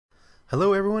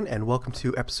Hello everyone and welcome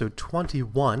to episode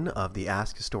 21 of the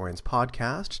Ask Historians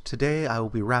podcast. Today I will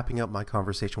be wrapping up my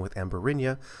conversation with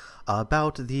Ambarenya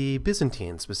about the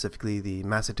Byzantines, specifically the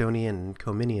Macedonian and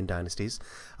Komnenian dynasties.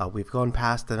 We've gone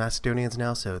past the Macedonians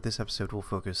now, so this episode will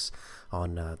focus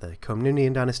on the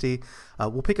Komnenian dynasty.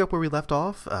 We'll pick up where we left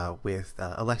off with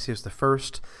Alexios I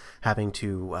having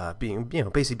to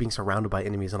basically being surrounded by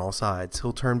enemies on all sides.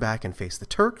 He'll turn back and face the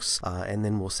Turks, and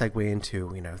then we'll segue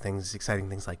into exciting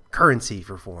things like currency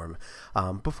reform.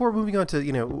 Before moving on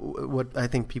to what I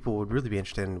think people would really be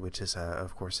interested in, which is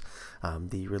of course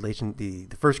the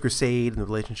First Crusade and the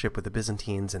relationship with the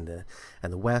Byzantines and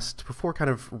the West. Before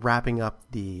kind of wrapping up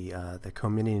the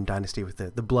Komnenian dynasty with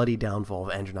the bloody downfall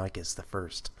of Andronicus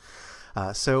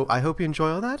I. So I hope you enjoy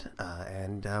all that,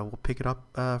 and we'll pick it up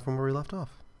from where we left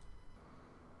off.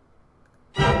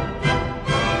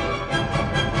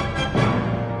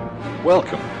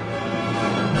 Welcome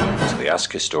to the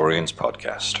Ask Historians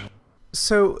podcast.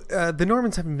 So the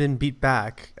Normans haven't been beat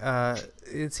back.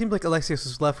 It seemed like Alexios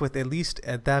was left with, at least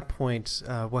at that point,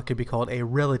 what could be called a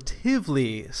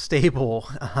relatively stable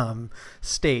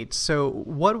state. So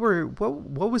what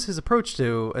was his approach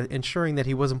to ensuring that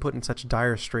he wasn't put in such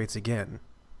dire straits again?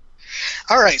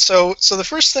 All right. So the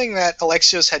first thing that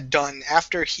Alexios had done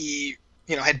after he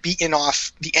had beaten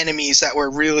off the enemies that were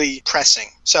really pressing.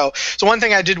 So one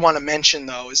thing I did want to mention,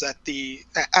 though, is that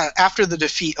after the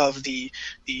defeat of the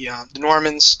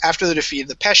Normans, after the defeat of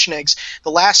the Pechenegs,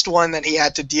 the last one that he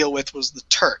had to deal with was the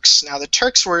Turks. Now, the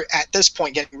Turks were, at this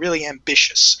point, getting really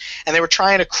ambitious, and they were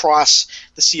trying to cross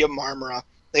the Sea of Marmara.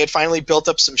 They had finally built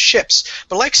up some ships.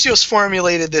 But Alexios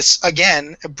formulated this,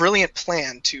 again, a brilliant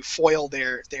plan to foil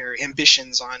their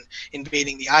ambitions on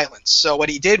invading the islands. So what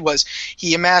he did was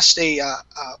he amassed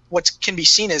what can be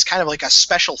seen as kind of like a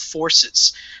special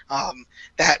forces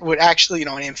that would actually, an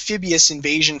amphibious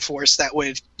invasion force that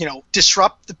would,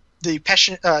 disrupt the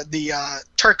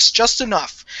Turks just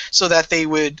enough so that they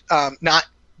would not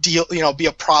be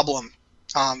a problem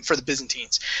for the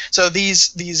Byzantines. So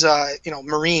these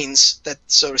Marines, that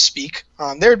so to speak,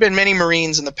 there had been many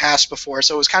Marines in the past before,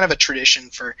 so it was kind of a tradition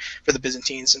for the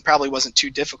Byzantines, and probably wasn't too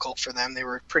difficult for them. They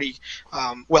were pretty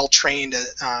well trained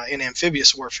in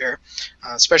amphibious warfare,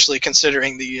 especially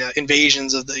considering the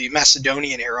invasions of the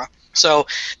Macedonian era. So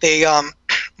they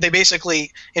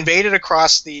basically invaded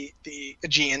across the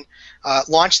Aegean,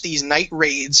 launched these night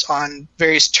raids on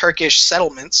various Turkish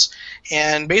settlements,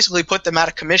 and basically put them out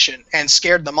of commission and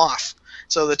scared them off.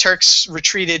 So the Turks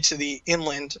retreated to the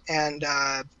inland, and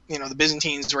the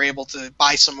Byzantines were able to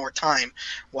buy some more time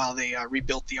while they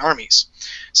rebuilt the armies.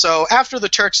 So after the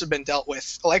Turks had been dealt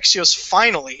with, Alexios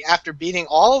finally, after beating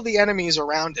all of the enemies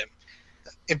around him,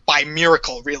 by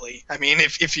miracle, really. I mean,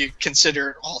 if you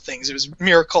consider all things, it was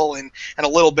miracle and a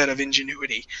little bit of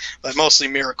ingenuity, but mostly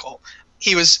miracle.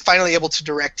 He was finally able to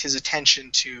direct his attention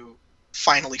to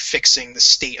finally fixing the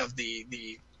state of the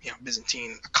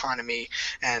Byzantine economy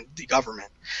and the government.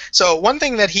 So one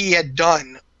thing that he had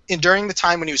done during the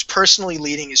time when he was personally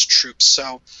leading his troops,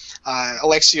 so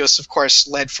Alexios, of course,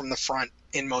 led from the front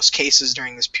in most cases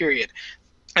during this period.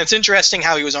 And it's interesting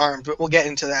how he was armed, but we'll get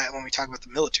into that when we talk about the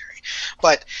military.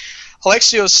 But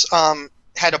Alexios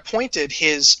had appointed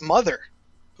his mother,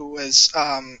 who was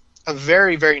a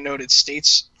very, very noted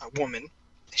stateswoman.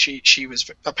 She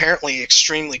was apparently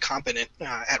extremely competent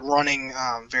at running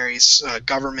various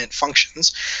government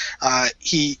functions.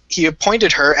 He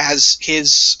appointed her as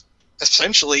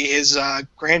essentially his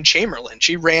Grand Chamberlain.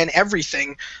 She ran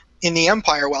everything in the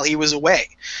empire while he was away.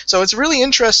 So it's really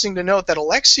interesting to note that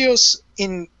Alexios,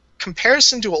 in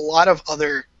comparison to a lot of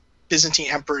other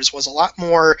Byzantine emperors, was a lot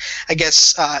more,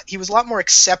 he was a lot more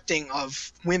accepting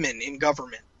of women in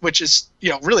government, which is,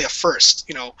 really a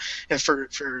first, for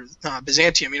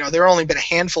Byzantium. There have only been a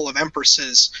handful of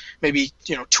empresses, maybe,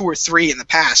 2 or 3 in the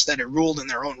past that had ruled in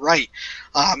their own right,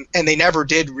 and they never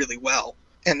did really well.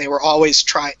 And they were always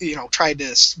tried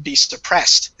to be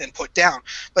suppressed and put down.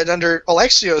 But under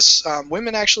Alexios,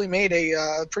 women actually made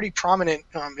a pretty prominent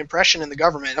impression in the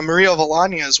government. And Maria of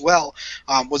Alanya as well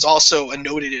was also a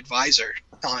noted advisor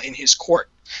in his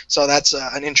court. So that's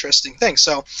an interesting thing.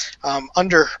 So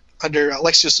under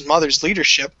Alexios' mother's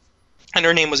leadership, and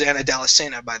her name was Anna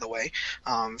Dalasena, by the way,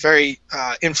 very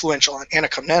influential in Anna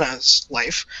Komnena's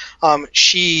life,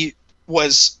 she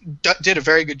did a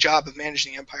very good job of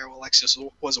managing the empire while Alexios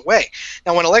was away.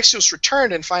 Now, when Alexios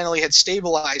returned and finally had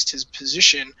stabilized his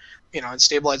position, and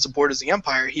stabilized the borders of the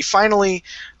empire, he finally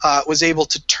was able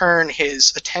to turn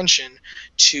his attention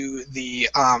to the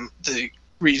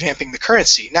revamping the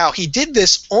currency. Now, he did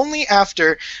this only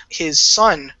after his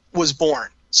son was born.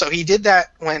 So he did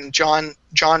that when John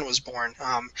was born.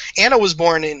 Anna was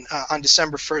born on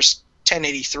December 1st,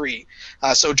 1083.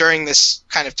 So during this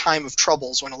kind of time of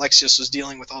troubles when Alexios was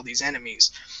dealing with all these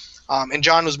enemies. And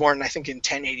John was born, I think, in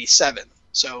 1087.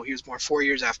 So he was born 4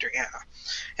 years after Anna.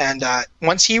 And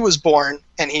once he was born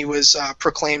and he was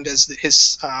proclaimed as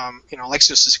his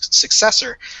Alexios'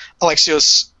 successor,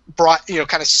 Alexios brought,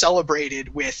 kind of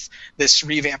celebrated with this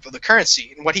revamp of the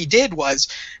currency. And what he did was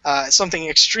something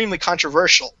extremely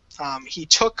controversial. He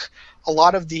took a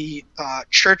lot of the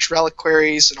church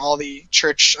reliquaries and all the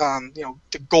church,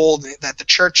 the gold that the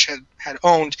church had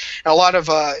owned, and a lot of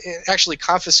actually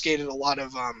confiscated a lot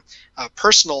of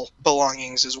personal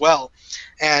belongings as well,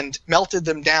 and melted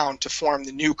them down to form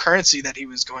the new currency that he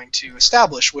was going to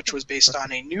establish, which was based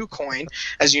on a new coin.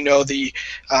 As you know, the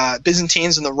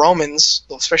Byzantines and the Romans,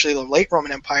 especially the late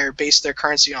Roman Empire, based their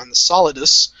currency on the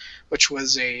solidus, which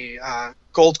was a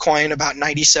gold coin about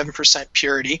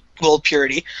 97% gold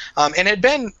purity, and had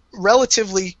been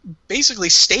relatively, basically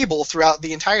stable throughout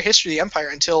the entire history of the empire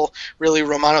until really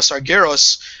Romanos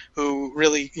Argyros, who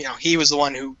really, he was the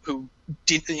one who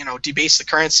debased the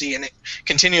currency, and it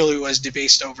continually was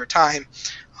debased over time,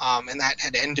 and that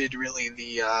had ended really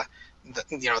the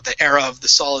era of the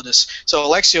solidus. So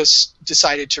Alexios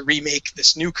decided to remake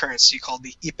this new currency called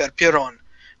the hyperpyron,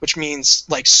 which means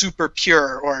like super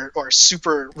pure or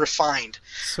super refined.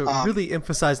 So really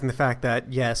emphasizing the fact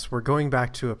that, yes, we're going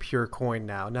back to a pure coin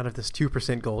now, none of this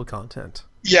 2% gold content.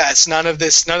 Yeah, it's none of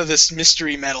this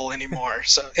mystery metal anymore.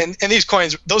 So and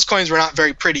those coins were not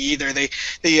very pretty either.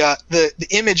 The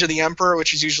image of the emperor,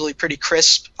 which is usually pretty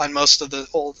crisp on most of the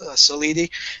old solidi,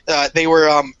 they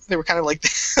were kind of like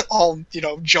all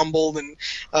jumbled, and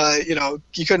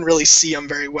you couldn't really see them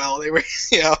very well. They were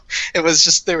it was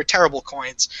just, they were terrible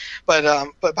coins. But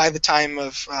by the time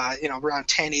of around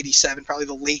 1087, probably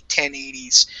the late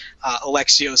 1080s,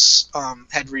 Alexios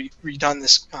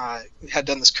had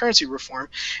done this currency reform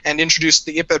and introduced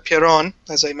the hyperpyron,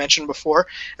 as I mentioned before.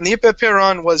 And the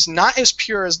hyperpyron was not as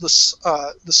pure as the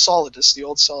solidus, the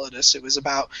old solidus. It was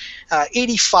about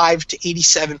 85 to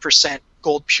 87%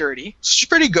 gold purity, which is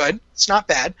pretty good. It's not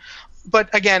bad.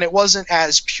 But again, it wasn't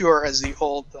as pure as the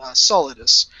old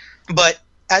solidus. But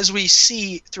as we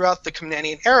see throughout the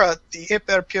Komnenian era, the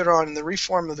hyperpyron and the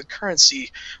reform of the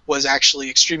currency was actually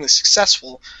extremely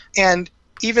successful. And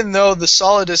even though the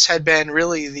solidus had been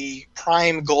really the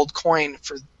prime gold coin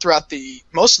throughout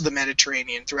most of the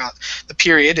Mediterranean throughout the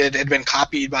period, it had been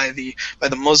copied by the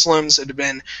Muslims. It had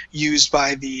been used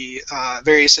by the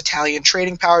various Italian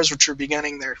trading powers, which were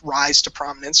beginning their rise to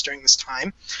prominence during this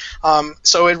time.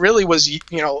 So it really was,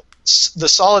 the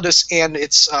solidus and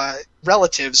its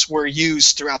relatives were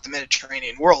used throughout the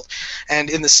Mediterranean world. And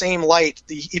in the same light,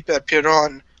 the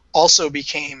hyperpyron also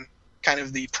became kind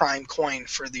of the prime coin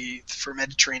for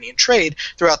Mediterranean trade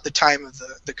throughout the time of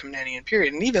the Komnenian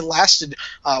period, and even lasted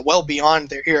well beyond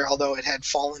their era, although it had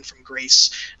fallen from grace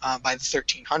by the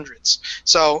 1300s.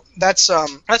 So that's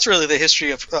really the history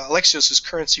of Alexios'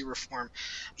 currency reform.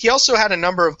 He also had a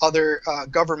number of other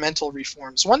governmental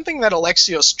reforms. One thing that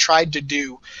Alexios tried to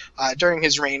do during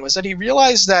his reign was that he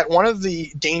realized that one of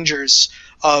the dangers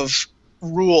of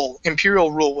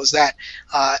imperial rule, was that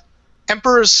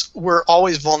emperors were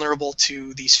always vulnerable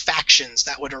to these factions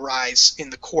that would arise in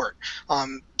the court,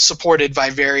 supported by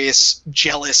various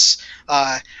jealous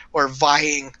or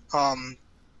vying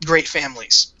great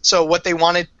families. So what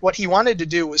he wanted to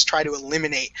do was try to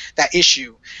eliminate that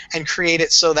issue and create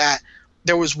it so that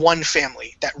there was one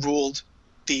family that ruled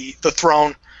the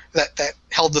throne, that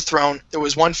held the throne. There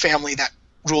was one family that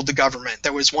ruled the government.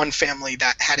 There was one family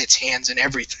that had its hands in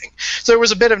everything. So there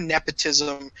was a bit of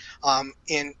nepotism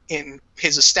in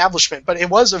his establishment, but it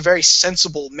was a very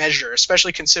sensible measure,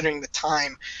 especially considering the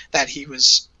time that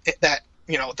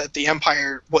that the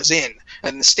empire was in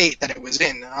and the state that it was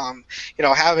in.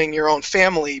 Having your own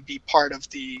family be part of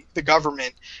the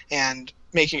government and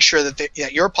making sure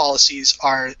that your policies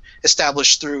are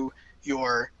established through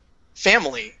your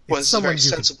family was a very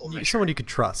sensible measure. Someone you could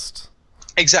trust.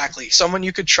 Exactly, someone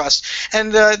you could trust,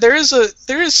 and there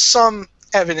is some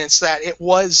evidence that it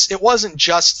wasn't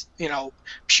just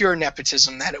pure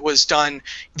nepotism, that it was done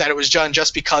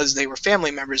just because they were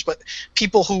family members, but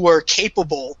people who were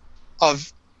capable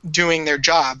of doing their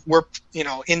job were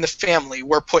in the family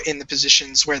were put in the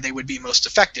positions where they would be most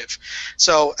effective.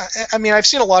 So I mean, I've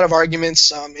seen a lot of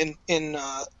arguments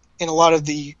in a lot of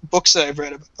the books that I've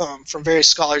read from various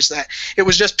scholars that it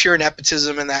was just pure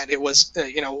nepotism and that it was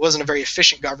it wasn't a very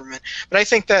efficient government. But I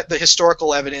think that the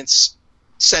historical evidence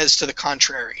says to the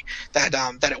contrary, that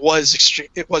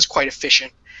it was quite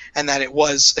efficient, and that it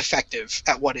was effective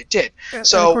at what it did. And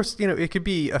So, of course, it could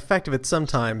be effective at some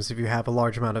times if you have a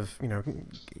large amount of,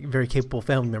 very capable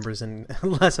family members, and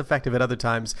less effective at other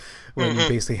times when you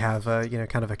basically have,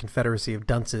 kind of a confederacy of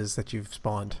dunces that you've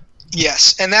spawned.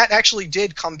 yes, and that actually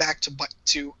did come back to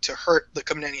hurt the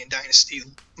Komnenian Dynasty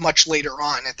much later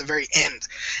on at the very end,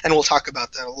 and we'll talk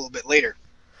about that a little bit later.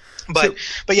 But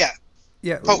yeah.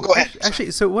 Yeah. Oh, go ahead.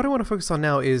 Actually, so what I want to focus on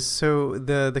now is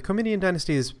the Komnenian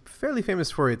Dynasty is fairly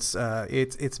famous for its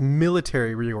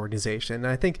military reorganization. And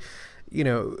I think,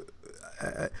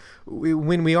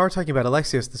 when we are talking about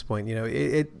Alexios at this point,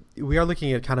 we are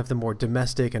looking at kind of the more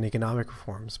domestic and economic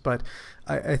reforms. But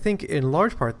I think in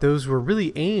large part those were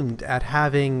really aimed at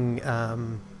having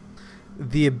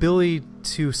the ability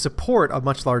to support a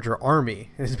much larger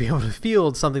army and to be able to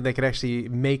field something that could actually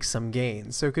make some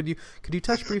gains. So could you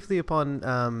touch briefly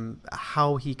upon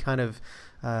how he kind of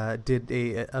did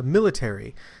a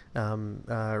military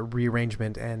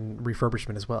rearrangement and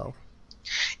refurbishment as well?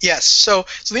 Yes. So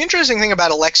the interesting thing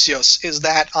about Alexios is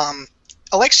that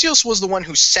Alexios was the one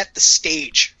who set the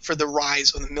stage for the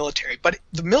rise of the military, but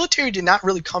the military did not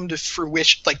really come to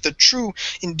fruition, like the true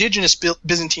indigenous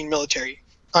Byzantine military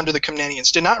under the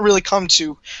Komnenians did not really come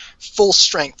to full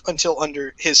strength until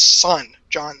under his son,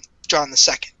 John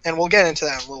II. And we'll get into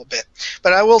that in a little bit.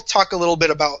 But I will talk a little bit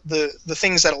about the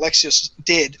things that Alexios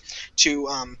did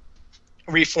to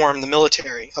reform the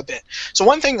military a bit. So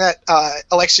one thing that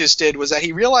Alexios did was that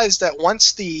he realized that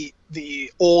once the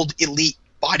old elite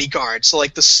bodyguard, so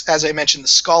like this, as I mentioned, the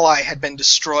Scalae had been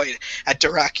destroyed at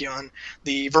Dyrrhachion,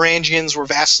 the Varangians were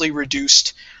vastly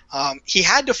reduced. He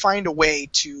had to find a way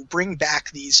to bring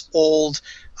back these old,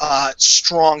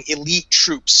 strong elite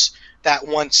troops that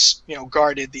once,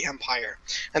 guarded the empire.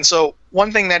 And so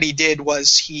one thing that he did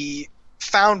was he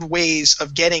found ways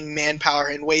of getting manpower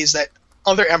in ways that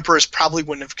other emperors probably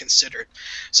wouldn't have considered.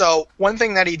 So one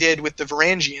thing that he did with the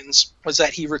Varangians was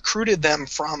that he recruited them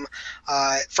from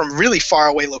really far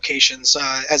away locations.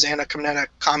 As Anna Komnena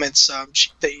comments,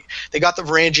 they got the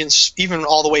Varangians even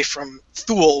all the way from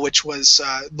Thule, which was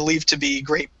believed to be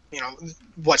great,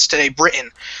 what's today Britain.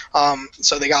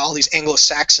 So they got all these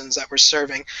Anglo-Saxons that were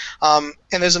serving. And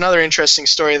there's another interesting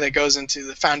story that goes into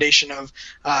the foundation of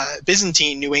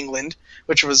Byzantine New England,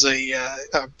 which was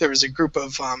there was a group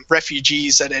of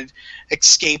refugees that had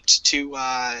escaped to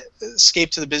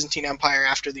the Byzantine Empire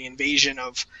after the invasion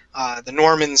of the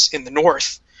Normans in the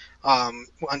north,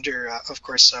 under, of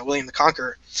course, William the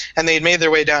Conqueror. And they had made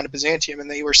their way down to Byzantium,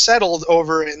 and they were settled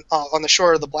over on the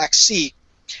shore of the Black Sea.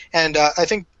 And I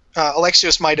think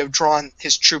Alexios might have drawn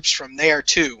his troops from there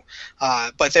too,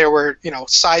 but there were,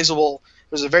 sizable.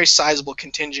 There was a very sizable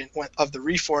contingent of the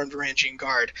reformed Varangian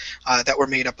Guard that were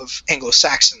made up of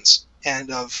Anglo-Saxons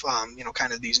and of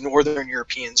kind of these northern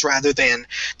Europeans, rather than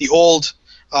the old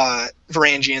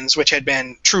Varangians, which had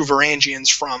been true Varangians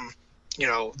from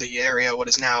the area what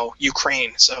is now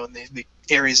Ukraine, so the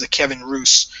areas of Kievan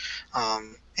Rus.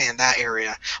 And that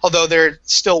area, although there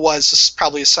still was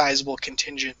probably a sizable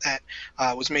contingent that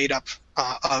was made up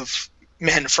of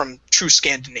men from true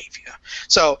Scandinavia.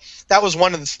 So that was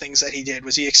one of the things that he did,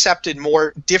 was he accepted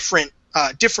more different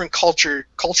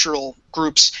cultural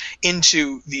groups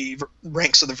into the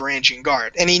ranks of the Varangian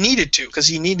Guard, and he needed to, because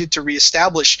he needed to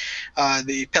reestablish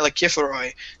the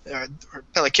Pelekiphoroi, or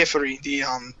Pelekiphori,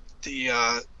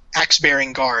 the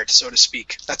axe-bearing guard, so to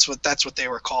speak. That's what they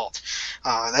were called.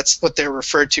 That's what they're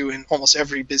referred to in almost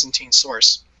every Byzantine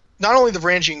source. Not only the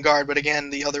Varangian Guard, but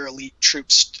again the other elite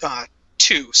troops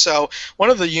too. So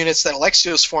one of the units that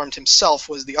Alexios formed himself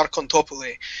was the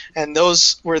Archontopoli, and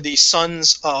those were the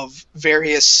sons of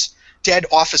various dead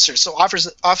officers, so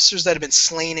officers that had been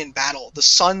slain in battle. The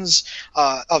sons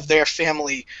of their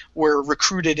family were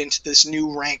recruited into this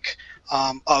new rank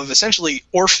of essentially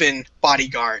orphan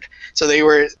bodyguard. So they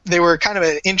were kind of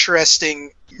an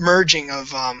interesting merging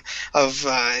of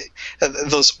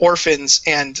those orphans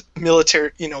and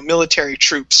military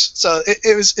troops. So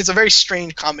it's a very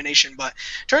strange combination, but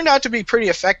turned out to be pretty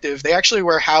effective. They actually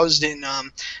were housed in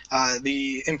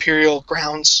the imperial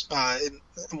grounds,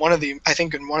 in one of the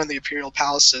imperial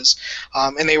palaces,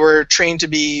 and they were trained to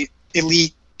be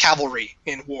elite cavalry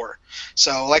in war. So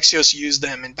Alexios used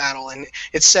them in battle, and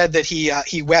it's said that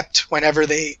he wept whenever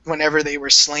they were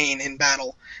slain in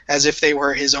battle, as if they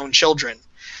were his own children.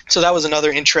 So that was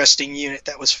another interesting unit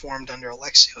that was formed under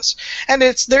Alexios. And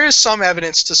there is some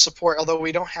evidence to support, although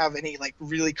we don't have any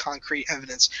really concrete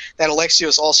evidence, that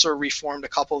Alexios also reformed a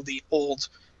couple of the old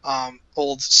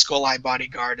Scalae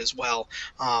bodyguard as well.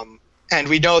 And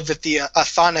we know that the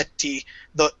Athanati,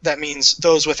 that means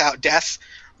those without death,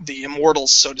 the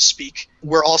immortals, so to speak,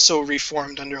 were also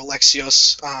reformed under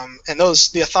Alexios. And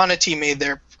the Athanati made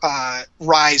their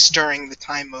rise during the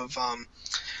time of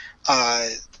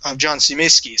John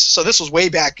Zimisces. So this was way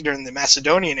back during the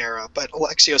Macedonian era, but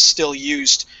Alexios still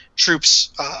used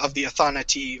troops of the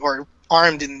Athanati, or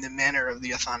armed in the manner of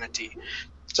the Athanati.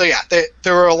 So yeah,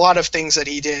 there were a lot of things that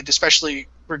he did, especially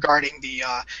regarding the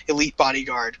elite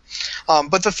bodyguard.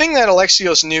 But the thing that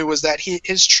Alexios knew was that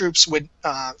his troops would,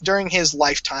 during his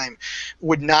lifetime,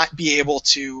 would not be able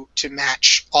to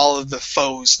match all of the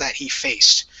foes that he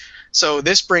faced. So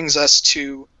this brings us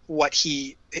to what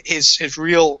his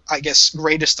real, I guess,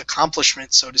 greatest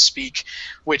accomplishment, so to speak,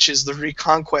 which is the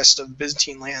reconquest of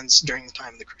Byzantine lands during the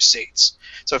time of the Crusades.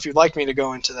 So if you'd like me to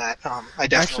go into that, I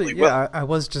definitely will. Yeah, I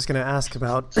was just going to ask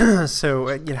about,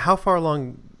 so how far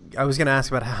along, I was going to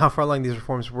ask about how far along these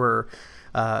reforms were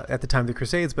at the time of the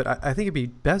Crusades, but I think it'd be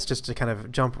best just to kind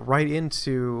of jump right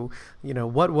into,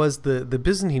 what was the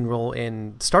Byzantine role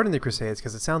in starting the Crusades,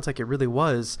 because it sounds like it really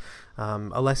was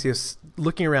Alexios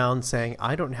looking around saying,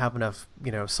 I don't have enough,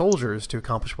 soldiers to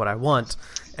accomplish what I want,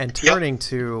 and turning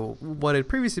to what had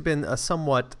previously been a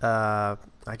somewhat, I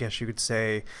guess you could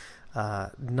say,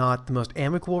 not the most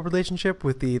amicable relationship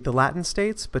with the Latin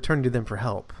states, but turning to them for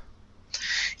help.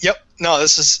 Yep. No,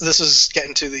 this is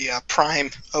getting to the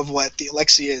prime of what the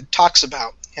Alexiad talks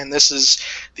about, and this is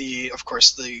of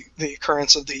course the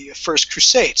occurrence of the First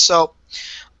Crusade. So,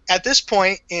 at this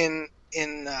point in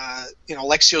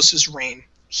Alexios's reign,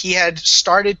 he had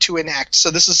started to enact. So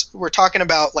we're talking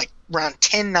about like around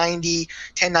 1090,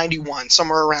 1091,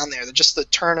 somewhere around there. Just the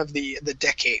turn of the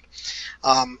decade.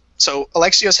 So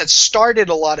Alexios had started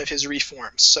a lot of his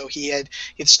reforms. So he had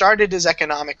started his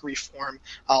economic reform,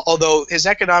 although his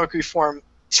economic reform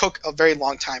took a very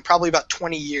long time, probably about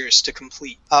 20 years to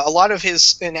complete. A lot of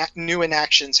his new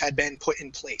enactions had been put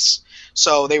in place,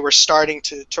 so they were starting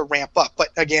to ramp up. But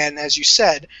again, as you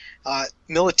said,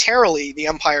 militarily, the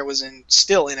empire was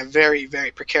still in a very,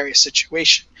 very precarious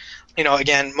situation.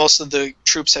 Again, most of the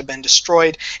troops had been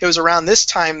destroyed. It was around this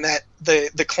time that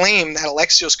the claim that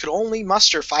Alexios could only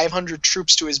muster 500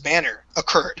 troops to his banner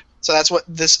occurred. So that's what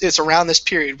it's around this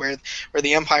period where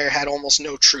the empire had almost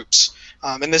no troops.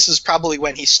 And this is probably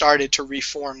when he started to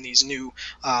reform these new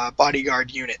bodyguard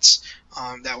units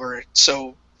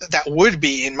that would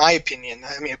be, in my opinion,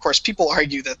 I mean, of course, people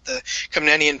argue that the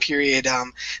Komnenian period,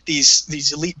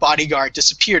 these elite bodyguard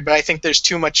disappeared, but I think there's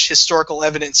too much historical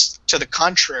evidence to the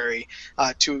contrary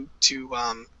to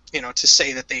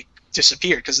say that they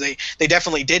disappeared, because they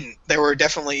definitely didn't. There were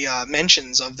definitely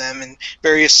mentions of them in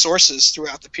various sources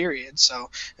throughout the period. So,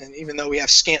 and even though we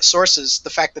have scant sources, the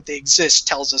fact that they exist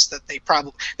tells us that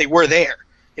they were there.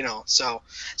 So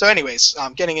anyways,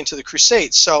 getting into the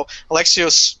Crusades. So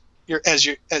Alexios,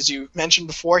 as you mentioned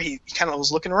before, he kind of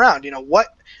was looking around.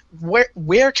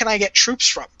 Where can I get troops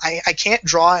from? I can't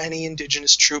draw any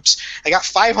indigenous troops. I got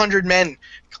 500 men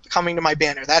coming to my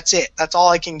banner. That's it. That's all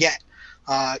I can get.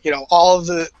 All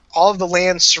of the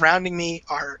lands surrounding me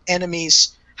are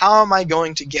enemies. How am I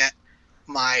going to get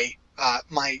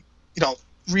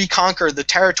reconquer the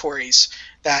territories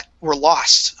that were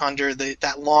lost under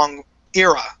that long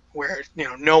era where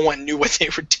no one knew what they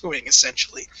were doing,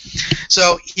 essentially?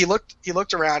 So he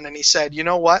looked around and he said, you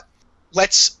know what?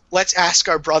 Let's ask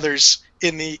our brothers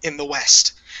in the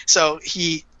West. So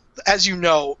as you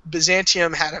know,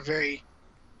 Byzantium had a very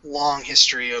long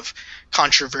history of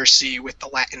controversy with the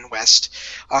Latin West,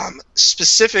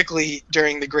 specifically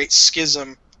during the Great Schism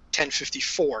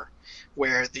 1054,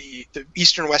 where the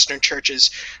Eastern Western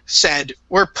churches said,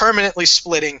 we're permanently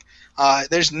splitting.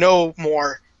 There's no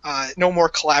more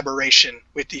collaboration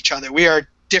with each other. We are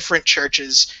different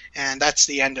churches, and that's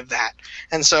the end of that.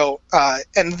 And so,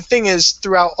 and the thing is,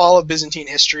 throughout all of Byzantine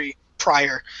history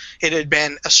prior, it had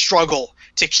been a struggle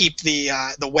to keep the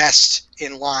West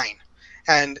in line.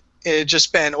 And it had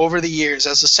just been over the years,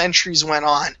 as the centuries went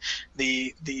on,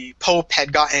 the Pope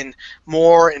had gotten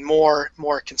more and more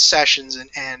concessions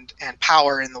and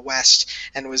power in the West,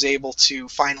 and was able to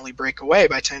finally break away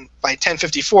by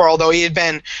 1054. Although he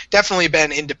had definitely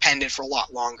been independent for a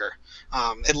lot longer,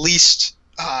 at least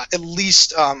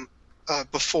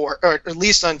before, or at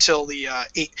least until the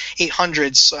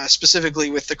 800s, specifically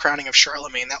with the crowning of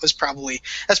Charlemagne. That's probably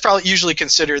usually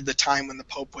considered the time when the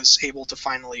Pope was able to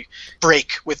finally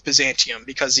break with Byzantium,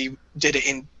 because he did it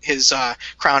in his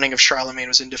crowning of Charlemagne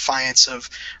was in defiance of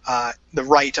the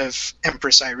right of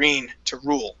Empress Irene to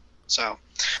rule. So,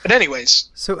 but anyways,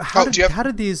 so how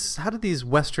did these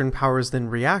Western powers then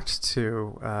react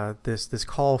to this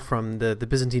call from the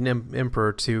Byzantine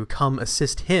emperor to come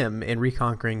assist him in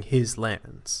reconquering his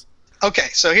lands? Okay,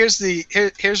 so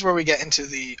here's where we get into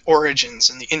the origins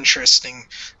and the interesting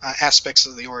aspects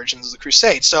of the origins of the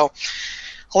Crusade. So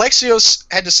Alexios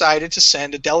had decided to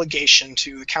send a delegation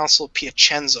to the Council of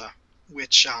Piacenza,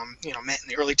 which met in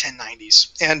the early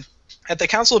 1090s. And at the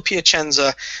Council of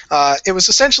Piacenza, it was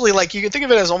essentially like, you can think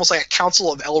of it as almost like a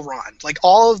Council of Elrond. Like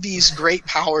all of these great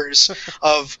powers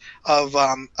of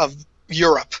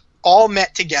Europe all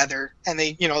met together, and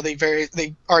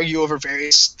they argue over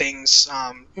various things,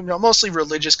 mostly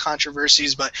religious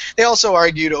controversies, but they also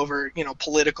argued over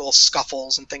political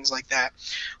scuffles and things like that.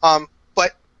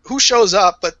 But who shows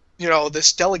up but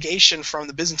this delegation from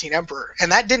the Byzantine emperor?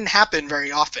 And that didn't happen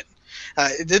very often.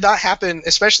 It did not happen,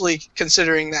 especially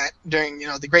considering that during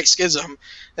the Great Schism,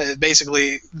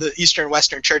 basically the Eastern and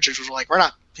Western churches were like, we're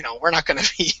not going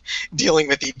to be dealing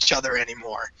with each other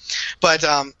anymore. But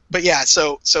yeah,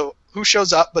 so who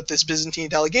shows up but this Byzantine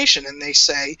delegation? And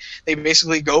they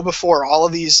basically go before all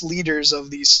of these leaders of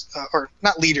these, or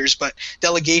not leaders, but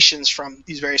delegations from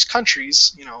these various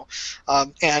countries,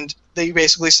 and they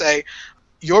basically say,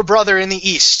 your brother in the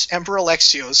East, Emperor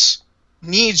Alexios,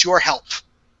 needs your help.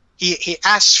 He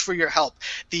asks for your help.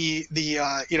 He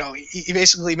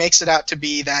basically makes it out to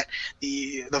be that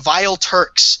the vile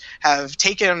Turks have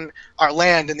taken our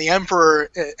land, and the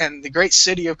emperor and the great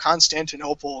city of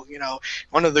Constantinople,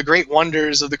 one of the great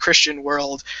wonders of the Christian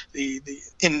world,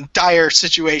 in dire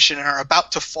situation and are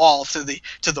about to fall to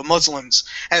the Muslims.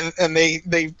 And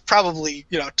they probably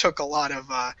took a lot of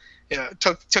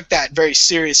took that very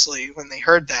seriously when they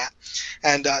heard that.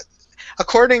 And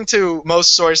according to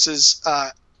most sources,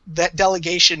 that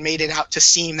delegation made it out to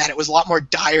seem that it was a lot more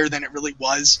dire than it really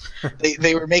was.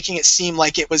 They were making it seem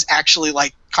like it was actually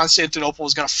like Constantinople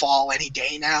was going to fall any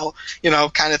day now,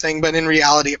 kind of thing. But in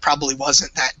reality, it probably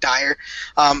wasn't that dire.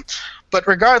 But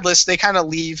regardless, they kind of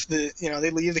leave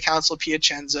the Council of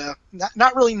Piacenza,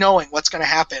 not really knowing what's going to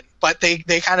happen. But they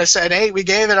kind of said, hey, we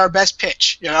gave it our best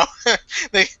pitch,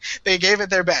 They gave it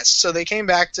their best. So they came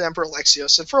back to Emperor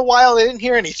Alexios, and for a while they didn't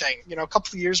hear anything. A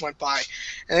couple of years went by,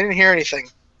 and they didn't hear anything.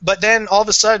 But then all of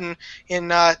a sudden, in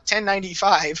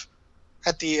 1095,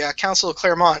 at the Council of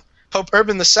Clermont, Pope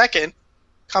Urban II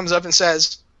comes up and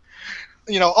says,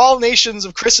 all nations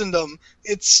of Christendom,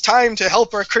 it's time to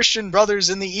help our Christian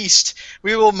brothers in the East.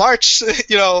 We will march,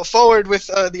 forward with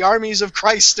the armies of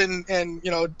Christ and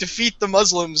defeat the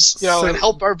Muslims, and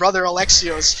help our brother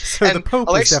Alexios. So and the Pope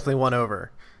was definitely won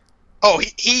over. Oh,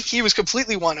 he was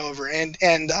completely won over, and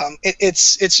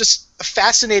it's just a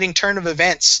fascinating turn of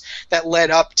events that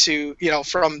led up to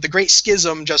from the Great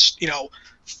Schism just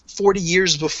 40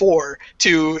 years before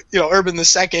to Urban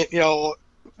II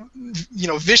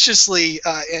viciously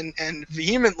and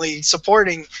vehemently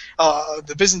supporting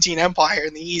the Byzantine Empire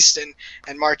in the East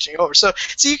and marching over. So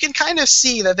you can kind of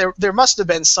see that there must have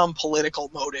been some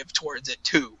political motive towards it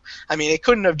too. I mean, it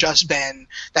couldn't have just been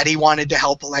that he wanted to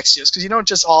help Alexios, because you don't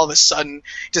just all of a sudden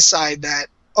decide that,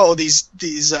 oh, these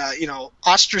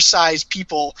ostracized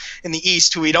people in the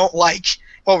East who we don't like,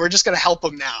 well, we're just going to help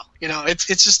them now. It's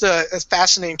just a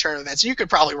fascinating turn of events. You could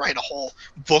probably write a whole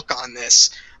book on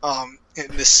this, in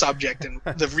this subject, and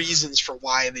the reasons for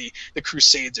why the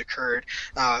Crusades occurred.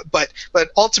 But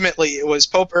ultimately, it was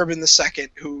Pope Urban II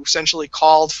who essentially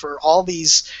called for all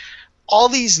these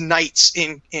knights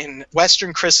in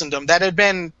Western Christendom that had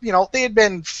been, they had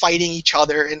been fighting each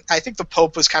other, and I think the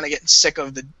Pope was kind of getting sick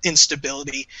of the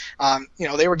instability.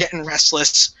 They were getting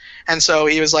restless, and so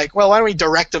he was like, well, why don't we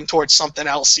direct them towards something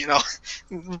else?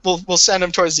 We'll send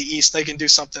them towards the East. They can do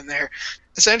something there.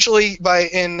 Essentially,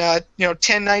 in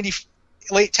 1090,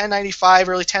 late 1095,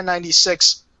 early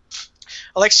 1096.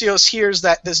 Alexios hears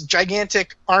that this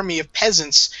gigantic army of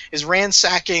peasants is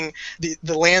ransacking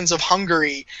the lands of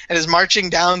Hungary and is marching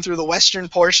down through the western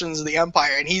portions of the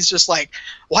empire, and he's just like,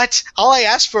 what? All I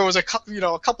asked for was a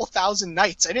couple thousand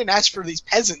knights. I didn't ask for these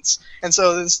peasants. And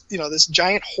so this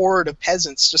giant horde of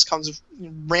peasants just comes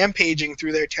rampaging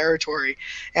through their territory,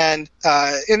 and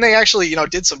they actually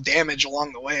did some damage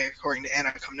along the way, according to Anna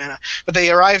Komnena. But they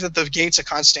arrived at the gates of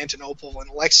Constantinople, and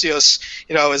Alexios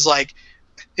is like,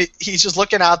 he's just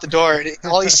looking out the door, and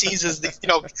all he sees is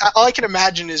all I can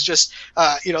imagine is just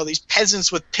these peasants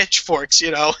with pitchforks,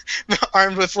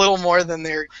 armed with little more than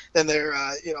their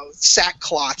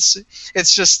sackcloths.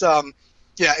 It's just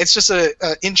it's just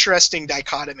a interesting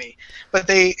dichotomy. But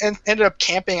they ended up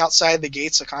camping outside the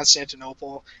gates of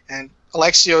Constantinople, and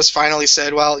Alexios finally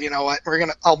said, well, you know what,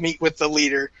 I'll meet with the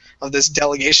leader this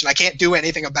delegation. I can't do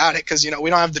anything about it because, we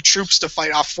don't have the troops to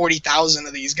fight off 40,000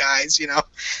 of these guys,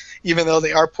 even though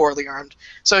they are poorly armed.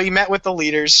 So he met with the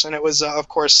leaders, and it was, of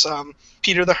course,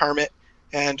 Peter the Hermit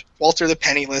and Walter the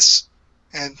Penniless.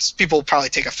 And people probably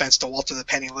take offense to Walter the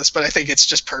Penniless, but I think it's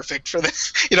just perfect for the,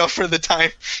 for the time,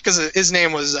 because his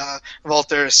name was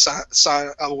Walter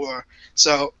Saint-Amour.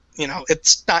 So,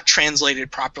 it's not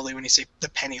translated properly when you say the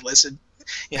Penniless.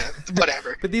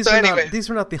 Whatever. But these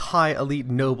were not the high elite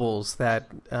nobles that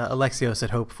Alexios had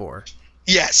hoped for.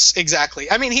 Yes,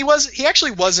 exactly. I mean, he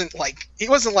actually wasn't like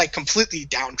completely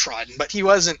downtrodden, but he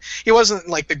wasn't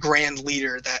like the grand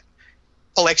leader that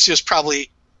Alexios probably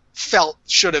felt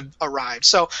should have arrived.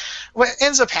 So what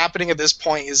ends up happening at this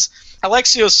point is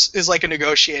Alexios is like a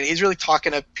negotiator. He's really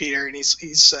talking to Peter, and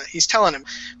he's telling him,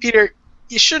 Peter,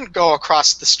 you shouldn't go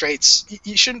across the straits.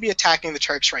 You shouldn't be attacking the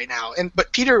Turks right now.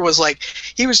 But Peter was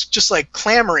just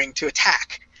clamoring to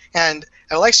attack. And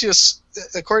Alexios,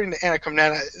 according to Anna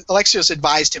Komnena, Alexios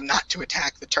advised him not to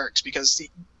attack the Turks because he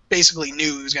basically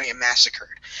knew he was going to get massacred.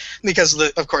 Because,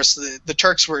 of course, the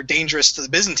Turks were dangerous to the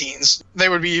Byzantines. They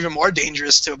would be even more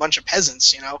dangerous to a bunch of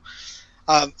peasants,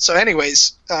 So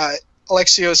anyways,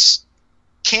 Alexios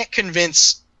can't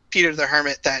convince Peter the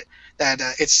Hermit that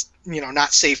it's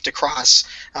not safe to cross,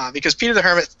 because Peter the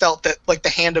Hermit felt that the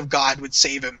hand of God would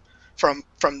save him from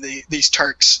these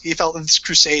Turks. He felt that this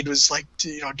crusade was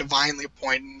divinely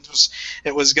appointed.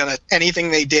 It was gonna, anything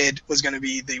they did was gonna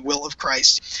be the will of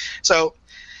Christ. So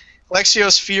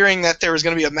Alexios, fearing that there was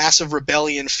going to be a massive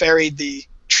rebellion, ferried the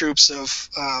troops of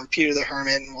Peter the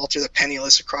Hermit and Walter the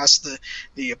Penniless across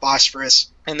the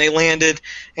Bosphorus, and they landed,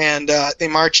 and they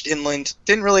marched inland.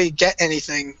 Didn't really get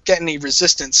any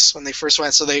resistance when they first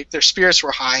went, so their spirits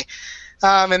were high.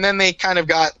 And then they kind of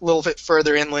got a little bit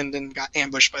further inland and got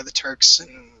ambushed by the Turks,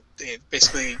 and they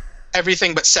basically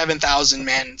everything but 7,000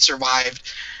 men survived.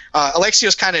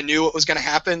 Alexios kind of knew what was going to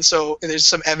happen, so there's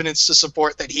some evidence to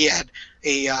support that he had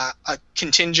a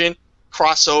contingent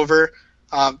crossover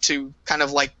to kind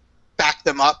of back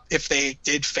them up if they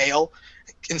did fail.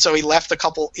 And so he left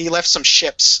some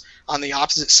ships on the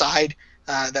opposite side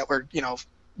that were,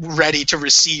 ready to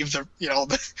receive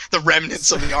the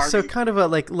remnants of the army. So kind of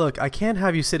look, I can't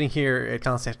have you sitting here at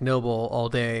Constantinople all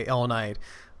day, all night,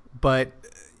 but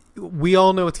we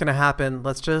all know what's going to happen.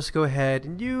 Let's just go ahead,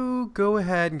 and you go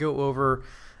ahead and go over,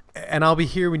 and I'll be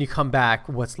here when you come back,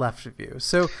 what's left of you.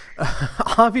 So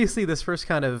obviously this first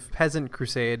kind of peasant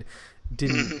crusade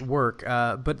didn't work,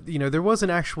 but there was an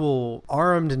actual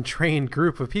armed and trained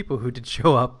group of people who did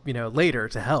show up later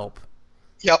to help.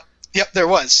 Yep, there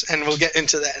was, and we'll get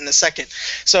into that in a second.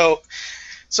 So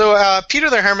Peter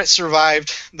the Hermit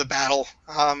survived the battle.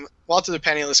 Walter the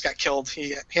Penniless got killed.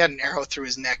 He had an arrow through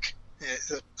his neck,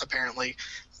 apparently.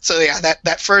 So yeah,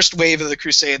 that first wave of the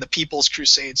crusade, the People's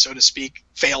Crusade, so to speak,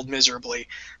 failed miserably,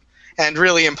 and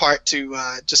really in part to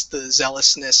just the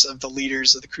zealousness of the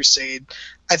leaders of the crusade.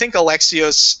 I think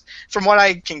Alexios, from what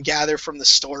I can gather from the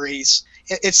stories,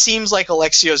 it seems like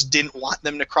Alexios didn't want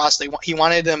them to cross. He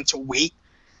wanted them to wait,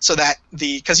 so that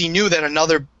because he knew that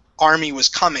another army was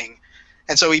coming.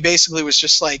 And so he basically was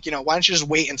just like, why don't you just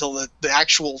wait until the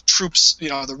actual troops,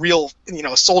 the real,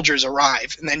 soldiers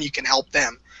arrive, and then you can help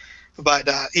them. But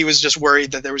he was just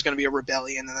worried that there was going to be a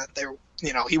rebellion, and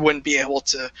that he wouldn't be able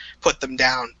to put them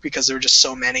down because there were just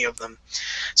so many of them.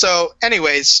 So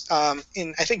anyways,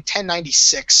 in I think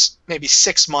 1096, maybe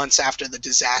 6 months after the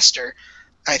disaster,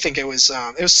 I think it was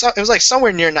like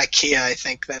somewhere near Nicaea, I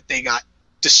think, that they got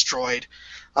destroyed.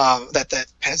 That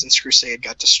Peasants' Crusade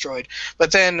got destroyed.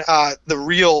 But then the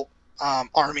real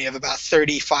army of about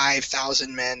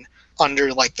 35,000 men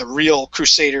under the real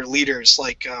Crusader leaders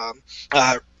like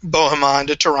Bohemond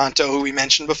de Taranto, who we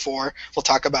mentioned before. We'll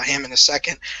talk about him in a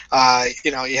second.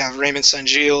 You have Raymond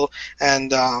Saint-Gilles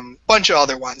and a bunch of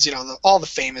other ones, all the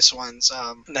famous ones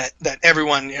that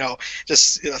everyone,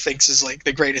 just thinks is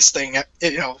the greatest thing,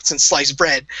 since sliced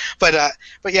bread. But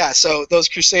yeah, so those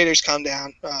Crusaders come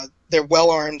down. They're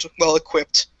well-armed,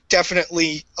 well-equipped,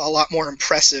 definitely a lot more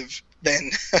impressive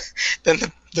than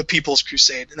the People's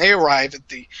Crusade. And they arrive at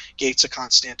the gates of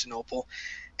Constantinople.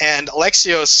 And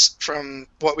Alexios, from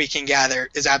what we can gather,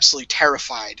 is absolutely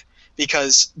terrified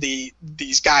because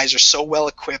these guys are so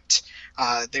well-equipped.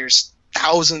 There's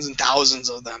thousands and thousands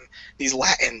of them, these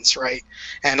Latins, right?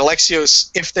 And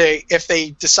Alexios, if they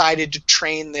decided to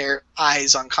train their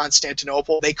eyes on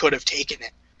Constantinople, they could have taken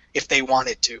it if they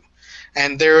wanted to.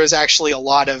 And there was actually a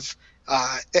lot of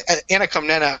Anna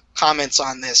Komnena comments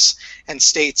on this and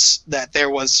states that there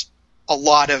was a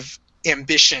lot of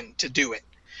ambition to do it,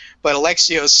 But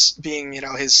Alexios, being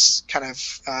his kind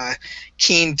of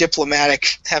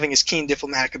having his keen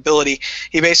diplomatic ability,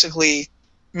 he basically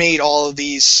made all of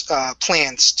these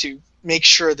plans to make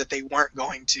sure that they weren't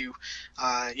going to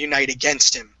unite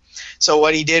against him. So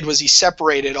what he did was he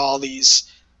separated all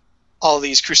these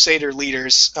Crusader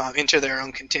leaders into their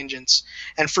own contingents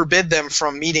and forbid them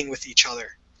from meeting with each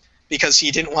other, because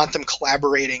he didn't want them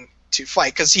collaborating to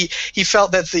fight, because he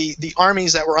felt that the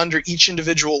armies that were under each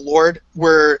individual lord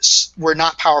were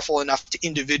not powerful enough to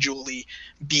individually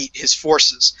beat his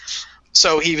forces.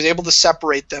 So he was able to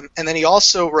separate them, and then he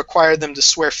also required them to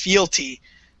swear fealty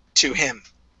to him.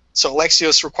 So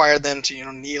Alexios required them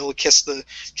to kneel, kiss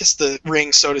the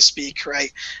ring, so to speak,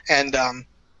 right, and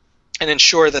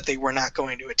ensure that they were not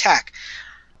going to attack.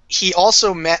 He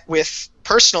also met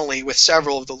personally with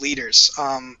several of the leaders.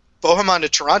 Bohemond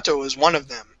of Taranto was one of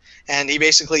them, and he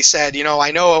basically said,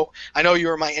 I know you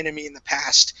were my enemy in the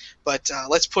past, but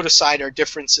let's put aside our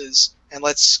differences and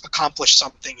let's accomplish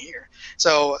something here.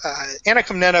 So Anna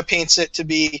Komnena paints it to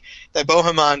be that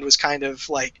Bohemond was kind of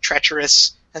like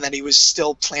treacherous and that he was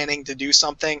still planning to do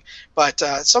something, but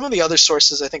some of the other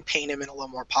sources I think paint him in a little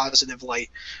more positive light.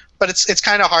 But it's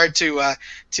kind of hard to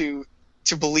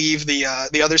believe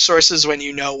the other sources when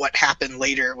you know what happened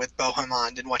later with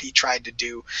Bohemond and what he tried to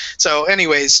do. So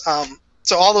anyways,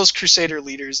 so all those Crusader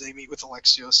leaders, they meet with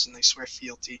Alexios and they swear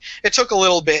fealty. It took a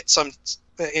little bit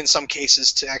in some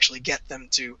cases to actually get them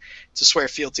to swear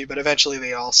fealty, but eventually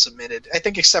they all submitted. I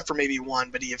think except for maybe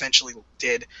one, but he eventually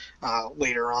did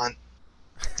later on.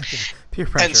 Peer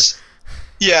pressure.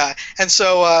 And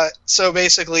so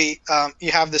basically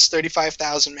you have this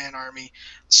 35,000-man army,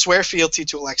 swear fealty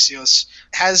to Alexios,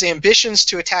 has ambitions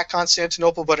to attack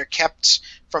Constantinople, but are kept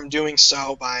from doing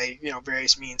so by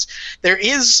various means. There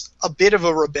is a bit of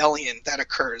a rebellion that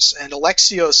occurs, and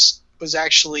Alexios was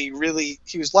actually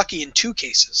he was lucky in two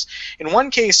cases. In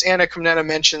one case, Anna Komnena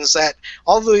mentions that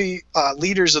all the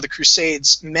leaders of the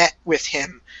Crusades met with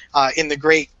him in the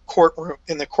great courtroom,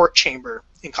 in the court chamber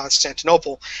in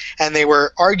Constantinople, and they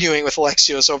were arguing with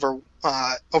Alexios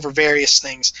over various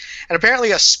things. And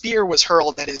apparently a spear was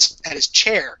hurled at his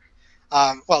chair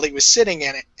while he was sitting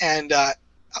in it, and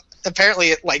apparently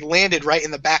it landed right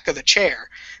in the back of the chair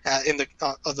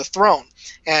of the throne,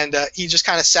 and he just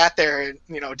kind of sat there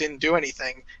and didn't do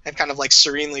anything, and kind of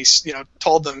serenely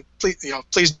told them,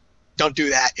 please don't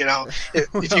do that.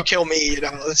 If you kill me,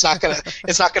 it's not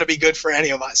gonna be good for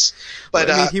any of us.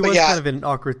 But he was kind of in an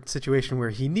awkward situation where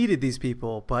he needed these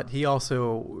people, but he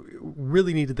also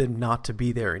really needed them not to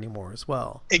be there anymore as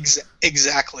well.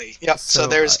 Exactly. Yep. So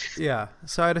there's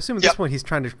So I'd assume at this point he's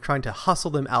trying to hustle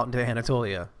them out into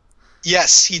Anatolia.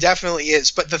 Yes, he definitely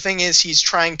is. But the thing is, he's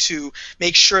trying to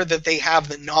make sure that they have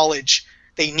the knowledge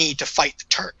they need to fight the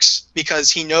Turks,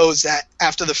 because he knows that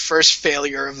after the first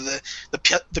failure of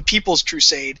the People's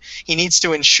Crusade, he needs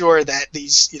to ensure that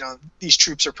these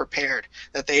troops are prepared,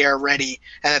 that they are ready,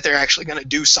 and that they're actually going to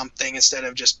do something instead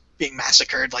of just being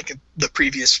massacred like the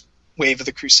previous wave of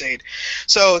the Crusade.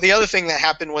 So the other thing that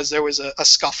happened was there was a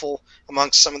scuffle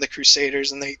amongst some of the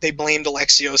Crusaders, and they blamed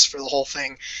Alexios for the whole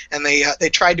thing, and they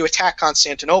tried to attack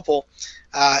Constantinople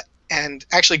and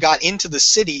actually got into the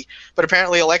city, but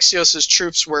apparently Alexios'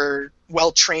 troops were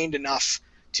well trained enough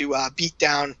to beat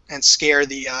down and scare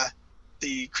the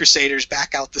Crusaders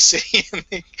back out the city,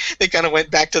 and they kind of went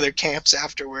back to their camps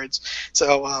afterwards.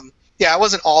 So it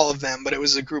wasn't all of them, but it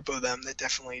was a group of them that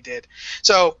definitely did.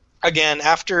 So again,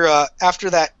 after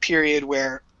that period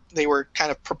where they were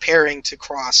kind of preparing to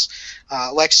cross,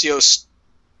 Alexios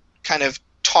kind of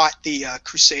taught the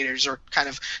Crusaders, or kind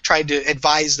of tried to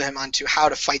advise them onto how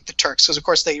to fight the Turks, because of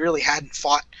course they really hadn't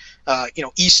fought in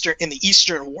the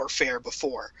Eastern warfare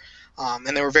before, and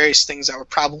there were various things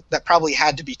that probably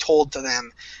had to be told to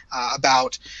them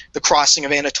about the crossing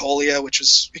of Anatolia, which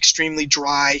was extremely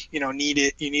dry. You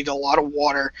need a lot of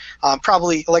water.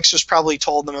 Alexios probably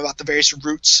told them about the various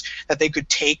routes that they could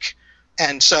take,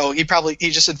 and so he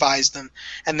just advised them,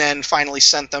 and then finally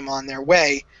sent them on their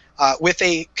way. With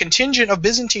a contingent of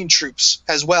Byzantine troops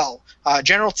as well.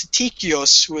 General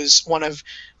Titikios, who was one of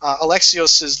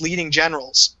Alexios' leading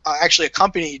generals, actually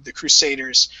accompanied the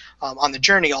Crusaders on the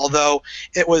journey, although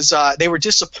they were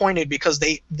disappointed because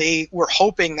they were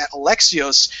hoping that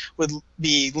Alexios would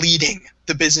be leading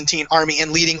the Byzantine army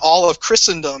and leading all of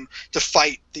Christendom to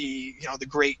fight the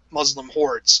great Muslim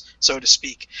hordes, so to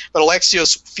speak. But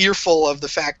Alexios, fearful of the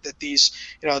fact that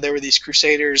there were these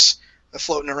Crusaders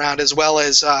floating around, as well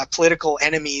as political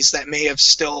enemies that may have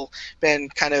still been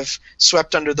kind of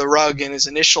swept under the rug in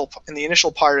the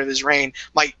initial part of his reign,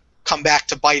 might come back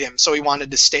to bite him. So he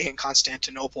wanted to stay in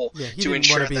Constantinople he to didn't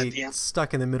ensure want to that be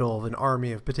stuck in the middle of an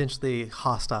army of potentially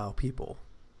hostile people.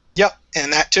 Yep,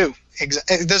 and that too.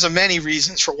 There's many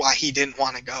reasons for why he didn't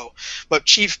want to go, but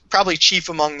probably chief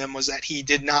among them was that he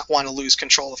did not want to lose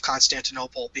control of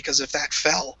Constantinople, because if that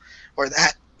fell, or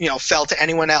that fell to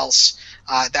anyone else,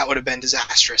 that would have been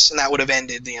disastrous, and that would have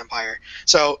ended the empire.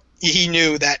 So he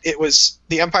knew that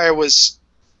the empire was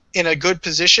in a good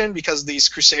position because these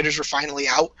crusaders were finally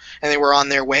out and they were on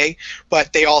their way, but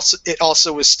it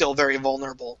also was still very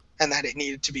vulnerable, and that it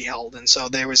needed to be held, and so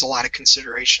there was a lot of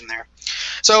consideration there.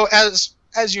 So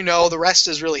as you know, the rest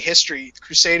is really history. The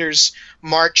Crusaders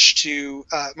marched through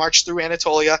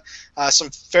Anatolia, some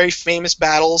very famous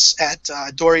battles at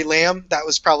Dorylaeum. That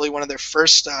was probably one of their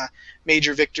first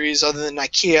major victories, other than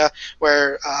Nicaea,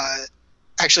 where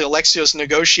actually Alexios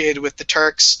negotiated with the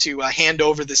Turks to hand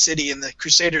over the city, and the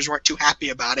Crusaders weren't too happy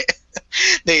about it.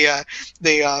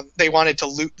 They wanted to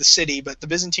loot the city, but the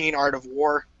Byzantine art of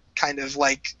war kind of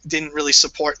didn't really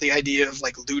support the idea of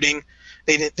looting.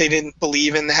 They didn't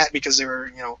believe in that because they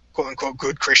were quote unquote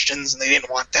good Christians, and they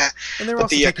didn't want that. And they were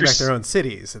also taking back their own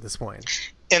cities at this point.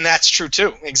 And that's true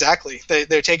too. Exactly,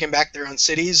 they're taking back their own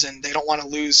cities, and they don't want to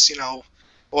lose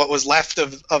what was left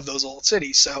of those old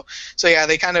cities. So yeah,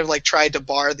 they kind of tried to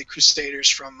bar the Crusaders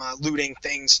from looting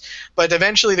things, but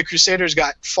eventually the Crusaders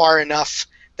got far enough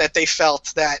that they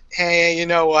felt that, hey, you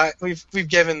know what, we've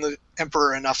given the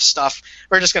emperor enough stuff.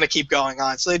 We're just going to keep going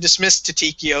on. So they dismissed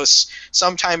Tatikios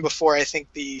sometime before, I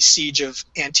think, the siege of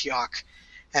Antioch,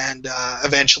 and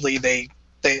eventually they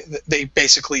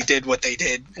basically did what they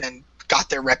did and got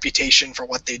their reputation for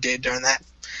what they did during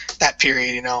that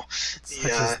period.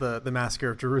 Such as the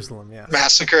massacre of Jerusalem. Yeah,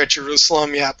 massacre at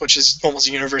Jerusalem, yeah, which is almost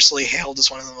universally hailed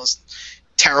as one of the most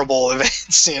terrible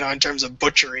events, in terms of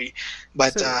butchery.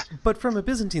 But from a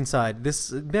Byzantine side,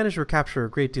 this managed to recapture a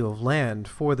great deal of land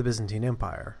for the Byzantine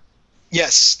Empire.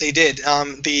 Yes, they did.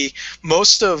 The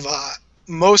most of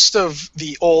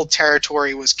the old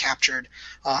territory was captured.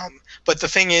 But the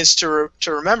thing is to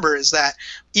remember is that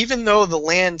even though the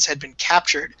lands had been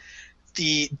captured,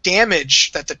 the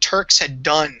damage that the Turks had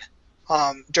done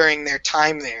during their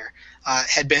time there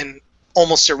had been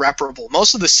almost irreparable.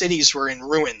 Most of the cities were in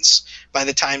ruins by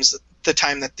the time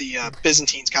that the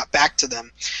Byzantines got back to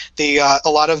them. A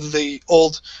lot of the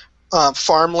old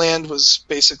farmland was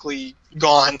basically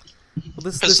gone. Well,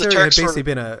 this area had basically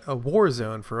been a war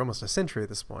zone for almost a century at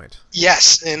this point.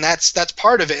 Yes, and that's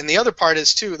part of it. And the other part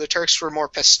is too, the Turks were more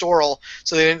pastoral,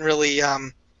 so they didn't really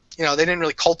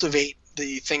cultivate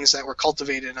the things that were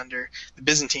cultivated under the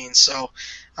Byzantines. So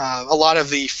a lot of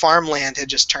the farmland had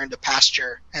just turned to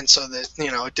pasture, and so that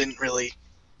it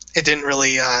didn't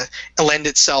really lend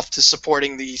itself to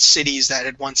supporting the cities that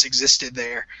had once existed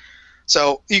there.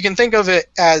 So you can think of it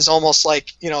as almost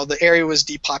like the area was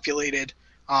depopulated.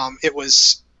 It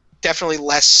was definitely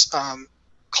less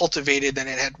cultivated than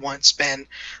it had once been,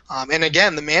 and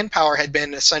again, the manpower had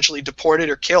been essentially deported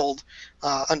or killed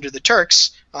under the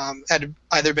Turks. Had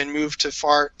either been moved to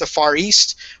the far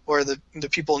east, or the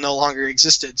people no longer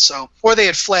existed. So, or they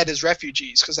had fled as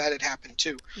refugees, because that had happened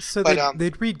too. So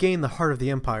they'd regained the heart of the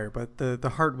empire, but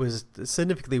the heart was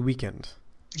significantly weakened.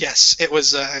 Yes, it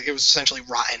was essentially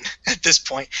rotten at this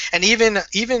point. And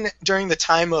even during the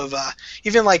time of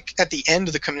even at the end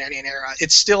of the Komnenian era,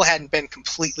 it still hadn't been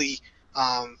completely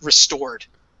restored.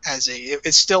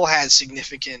 It still had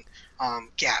significant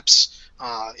gaps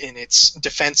in its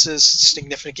defenses,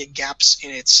 significant gaps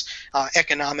in its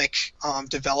economic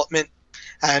development,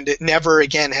 and it never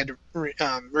again had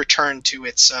returned to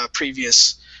its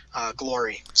previous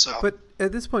glory. So, but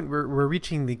at this point, we're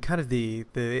reaching the kind of the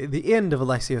end of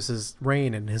Alexios's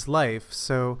reign and his life.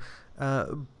 So,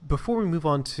 before we move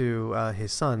on to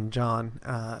his son John,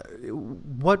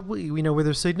 were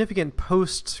there significant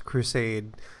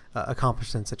post-Crusade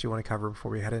accomplishments that you want to cover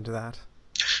before we head into that?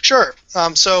 Sure.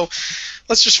 So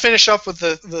let's just finish up with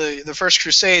the First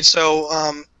Crusade.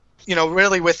 So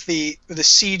really with the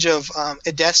siege of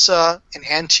Edessa and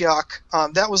Antioch,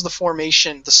 that was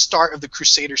the start of the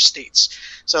Crusader States.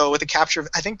 So with the capture of,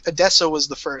 I think Edessa was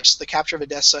the first. The capture of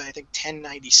Edessa, I think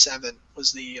 1097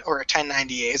 was or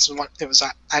 1098. It was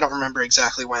I don't remember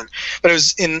exactly when, but it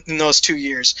was in those 2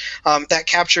 years. That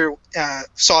capture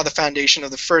saw the foundation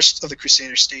of the first of the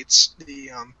Crusader States.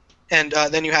 And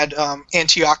then you had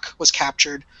Antioch was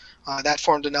captured. That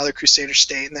formed another Crusader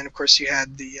state. And then, of course, you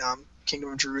had the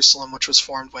Kingdom of Jerusalem, which was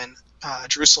formed when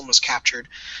Jerusalem was captured,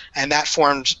 and that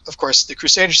formed, of course, the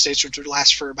Crusader States, which would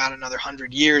last for about another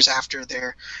 100 years after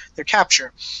their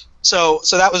capture. So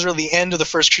that was really the end of the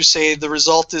First Crusade. The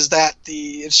result is that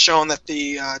it's shown that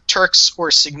the Turks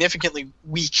were significantly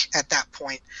weak at that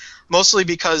point, mostly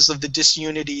because of the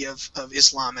disunity of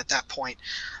Islam at that point.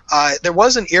 There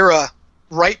was an era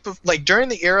during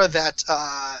the era that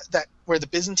where the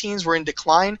Byzantines were in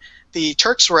decline, the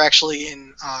Turks were actually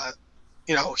in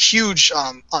huge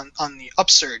on the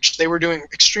upsurge. They were doing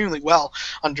extremely well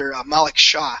under Malik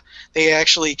Shah. They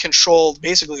actually controlled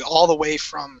basically all the way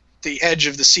from the edge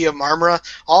of the Sea of Marmara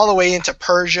all the way into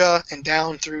Persia and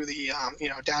down through the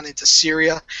down into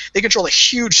Syria. They controlled a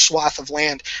huge swath of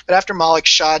land. But after Malik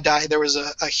Shah died, there was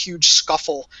a huge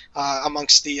scuffle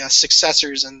amongst the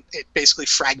successors, and it basically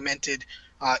fragmented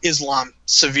Islam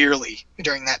severely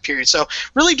during that period. So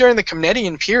really during the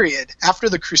Komnenian period, after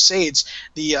the Crusades,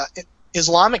 the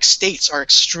Islamic states are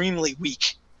extremely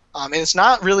weak. And it's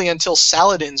not really until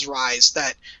Saladin's rise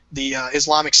that the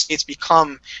Islamic states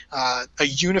become a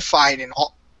unified and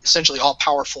essentially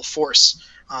all-powerful force,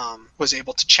 was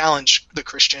able to challenge the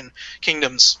Christian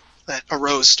kingdoms that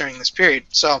arose during this period.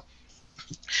 So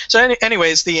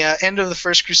anyways, the end of the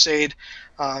First Crusade,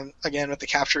 again with the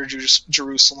capture of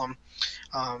Jerusalem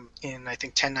in, I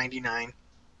think, 1099.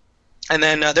 And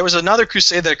then there was another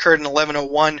crusade that occurred in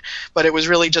 1101, but it was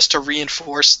really just to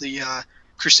reinforce the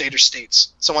Crusader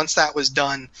States. So once that was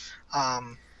done,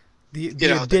 the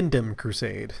Addendum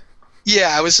Crusade.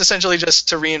 Yeah, it was essentially just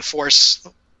to reinforce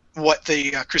what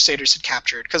the Crusaders had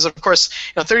captured, because of course,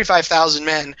 35,000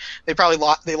 men,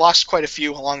 they lost quite a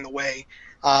few along the way,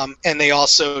 and they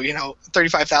also,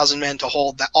 35,000 men to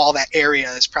hold all that area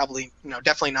is probably,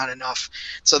 definitely not enough.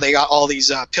 So they got all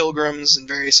these pilgrims and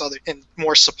various other and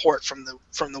more support from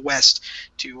the West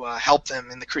to help them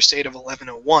in the Crusade of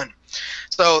 1101.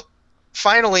 So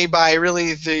finally, by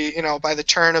really by the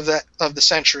turn of the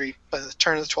century, by the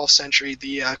turn of the 12th century,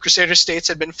 the Crusader States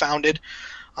had been founded.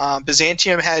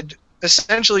 Byzantium had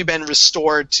essentially been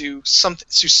restored to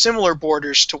similar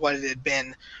borders to what it had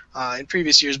been in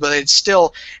previous years, but it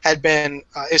still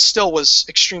was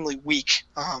extremely weak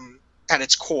at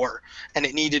its core, and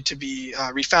it needed to be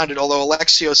refounded. Although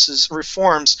Alexios's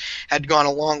reforms had gone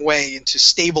a long way into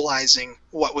stabilizing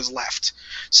what was left.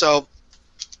 So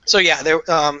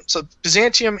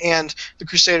Byzantium and the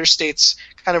Crusader States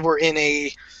kind of were in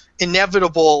a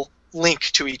inevitable link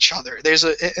to each other.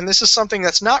 And this is something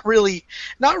that's not really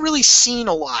seen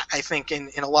a lot, I think, in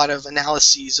a lot of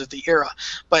analyses of the era.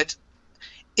 But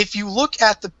if you look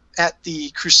at the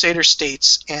Crusader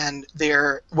States and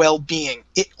their well-being,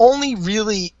 it only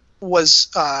really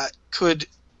could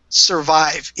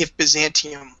survive if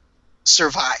Byzantium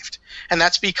survived, and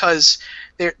that's because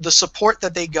the support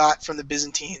that they got from the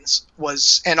Byzantines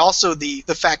was, and also the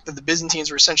fact that the Byzantines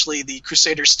were essentially the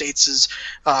Crusader States'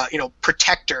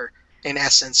 protector in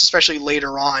essence, especially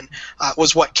later on,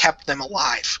 was what kept them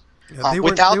alive. Yeah, they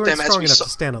weren't strong enough to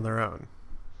stand on their own.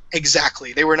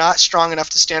 Exactly, they were not strong enough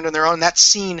to stand on their own. That's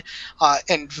seen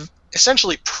and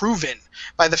essentially proven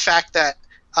by the fact that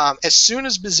as soon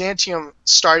as Byzantium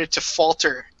started to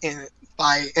falter in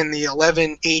the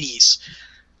 1180s,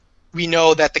 we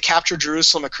know that the capture of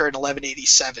Jerusalem occurred in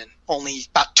 1187, only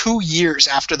about 2 years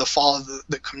after the fall of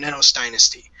the Komnenian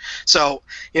Dynasty. So,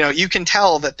 you can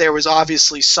tell that there was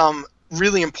obviously some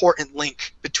really important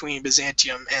link between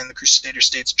Byzantium and the Crusader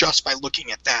States just by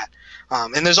looking at that.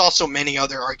 And there's also many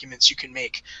other arguments you can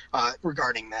make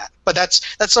regarding that. But that's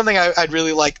something I'd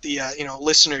really like the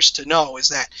listeners to know, is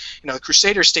that the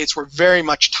Crusader States were very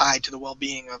much tied to the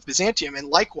well-being of Byzantium, and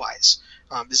likewise,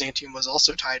 Byzantium was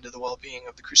also tied to the well-being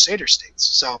of the Crusader States.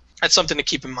 So that's something to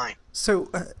keep in mind. So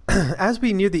as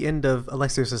we near the end of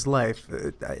Alexios' life,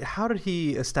 how did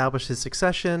he establish his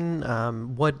succession?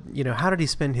 How did he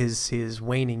spend his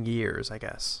waning years, I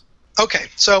guess? Okay,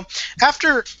 so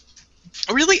after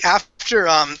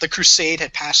the Crusade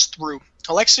had passed through,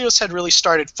 Alexios had really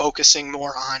started focusing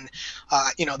more on,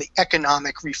 the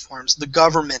economic reforms, the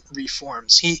government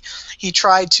reforms. He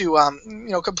tried to,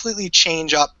 completely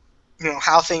change up,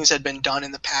 how things had been done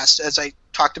in the past. As I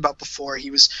talked about before, he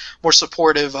was more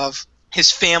supportive of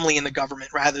his family in the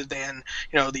government rather than,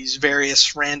 these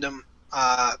various random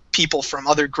people from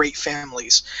other great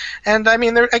families. And I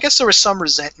mean, I guess there was some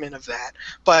resentment of that,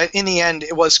 but in the end,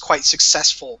 it was quite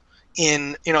successful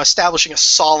in establishing a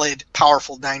solid,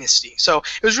 powerful dynasty. So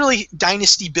it was really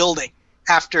dynasty building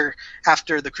after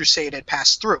the Crusade had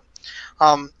passed through.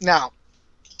 Now,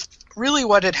 really,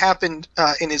 what had happened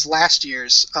in his last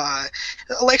years,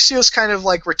 Alexios kind of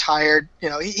retired.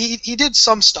 He did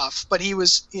some stuff, but he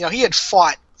was he had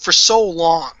fought for so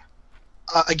long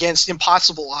against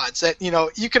impossible odds. That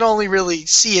you can only really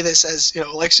see this as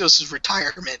Alexios'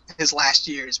 retirement, his last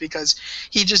years, because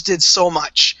he just did so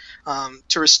much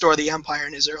to restore the empire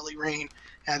in his early reign,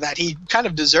 and that he kind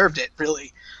of deserved it,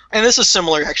 really. And this is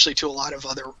similar, actually, to a lot of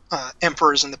other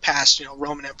emperors in the past,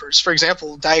 Roman emperors. For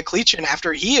example, Diocletian,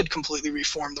 after he had completely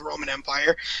reformed the Roman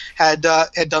Empire, had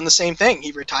done the same thing.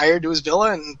 He retired to his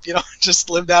villa and just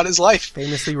lived out his life.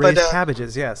 Famously raised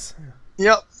cabbages, yes.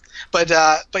 Yep. But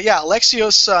yeah,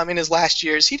 Alexios in his last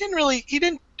years, he did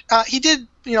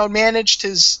managed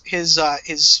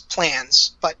his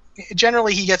plans, but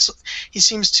generally he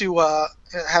seems to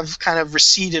have kind of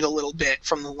receded a little bit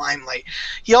from the limelight.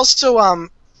 He also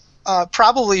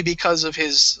probably because of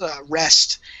his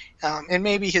rest and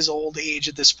maybe his old age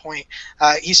at this point,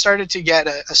 he started to get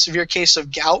a severe case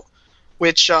of gout,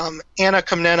 which Anna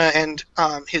Komnena and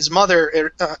his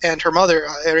mother and her mother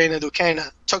Irena Duquesne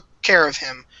took care of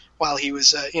him while he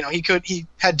was he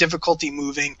had difficulty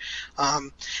moving,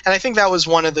 and I think that was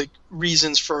one of the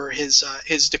reasons for his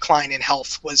decline in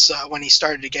health, was when he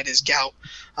started to get his gout,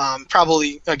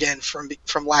 probably again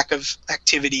from lack of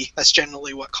activity. That's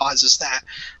generally what causes that.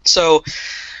 So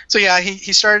yeah,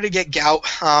 he started to get gout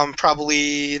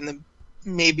probably in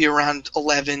maybe around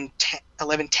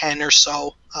 1110 or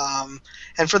so,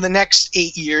 and for the next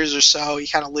 8 years or so he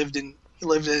kind of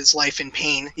lived his life in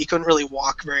pain. He couldn't really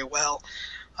walk very well.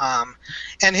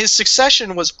 And his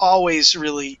succession was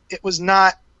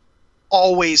not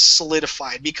always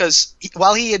solidified, because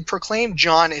while he had proclaimed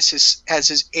John as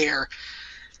his heir,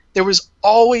 there was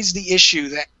always the issue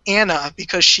that Anna,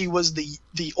 because she was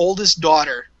the oldest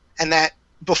daughter, and that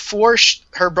before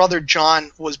her brother John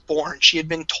was born, she had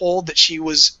been told that she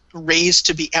was raised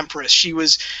to be empress. She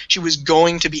was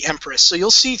going to be empress. So you'll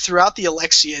see throughout the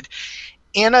Alexiad,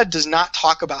 Anna does not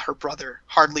talk about her brother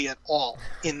hardly at all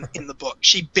in the book.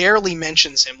 She barely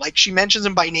mentions him. Like, she mentions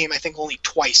him by name, I think, only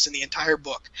twice in the entire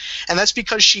book. And that's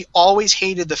because she always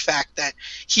hated the fact that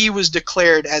he was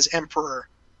declared as emperor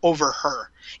over her.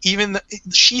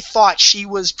 She thought she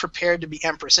was prepared to be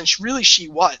empress, and she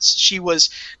was. She was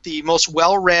the most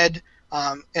well-read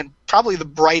and probably the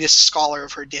brightest scholar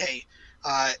of her day.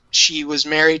 She was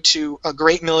married to a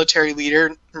great military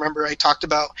leader. Remember, I talked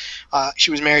about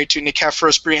she was married to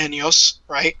Nikephoros Bryennios,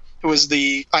 right? Who was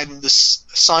either the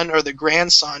son or the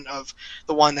grandson of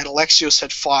the one that Alexios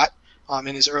had fought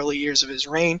in his early years of his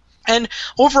reign. And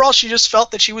overall, she just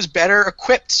felt that she was better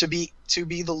equipped to be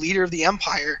the leader of the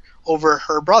empire over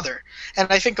her brother. And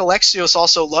I think Alexios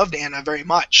also loved Anna very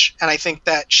much, and I think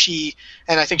she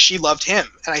loved him.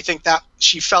 And I think that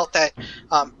she felt that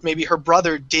maybe her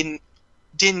brother didn't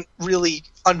really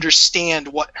understand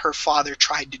what her father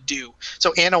tried to do.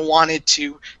 So Anna wanted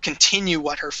to continue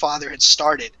what her father had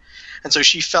started, and so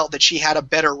she felt that she had a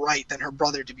better right than her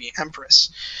brother to be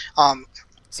empress.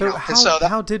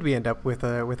 How did we end up with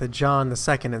a John the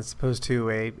Second as opposed to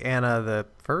a Anna the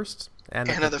First?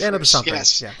 Anna the something.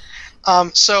 Yes. Yeah.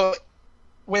 So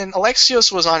when Alexios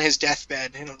was on his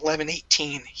deathbed in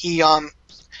 1118, he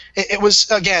it was,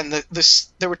 again,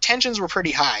 there were tensions were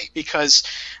pretty high, because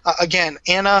again,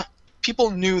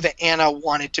 people knew that Anna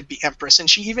wanted to be empress, and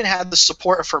she even had the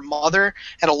support of her mother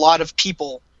and a lot of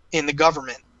people in the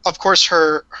government. Of course,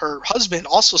 her husband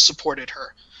also supported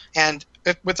her, and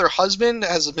with her husband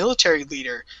as a military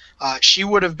leader, she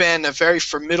would have been a very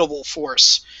formidable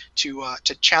force to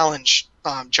challenge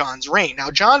John's reign.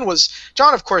 Now, John,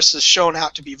 of course, is shown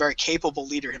out to be a very capable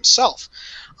leader himself,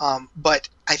 but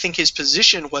I think his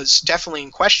position was definitely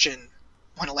in question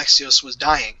when Alexios was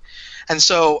dying. And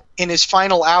so in his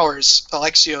final hours,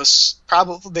 Alexios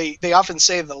they often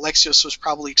say that Alexios was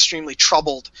probably extremely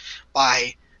troubled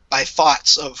by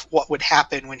thoughts of what would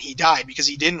happen when he died, because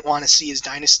he didn't want to see his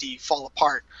dynasty fall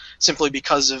apart simply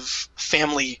because of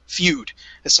family feud,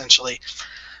 essentially.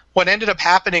 What ended up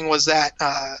happening was that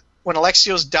when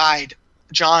Alexios died,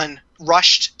 John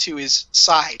rushed to his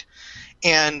side,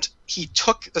 and he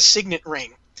took a signet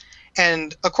ring.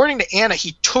 And according to Anna,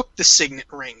 he took the signet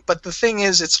ring. But the thing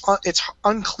is, it's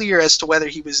unclear as to whether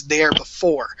he was there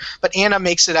before. But Anna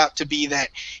makes it out to be that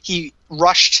he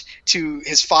rushed to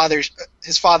his father's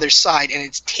side and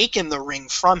had taken the ring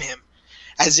from him,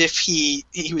 as if he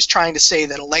was trying to say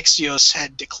that Alexios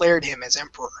had declared him as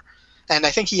emperor. And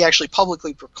I think he actually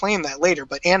publicly proclaimed that later,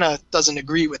 but Anna doesn't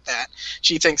agree with that.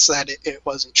 She thinks that it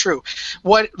wasn't true.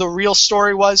 What the real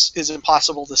story was is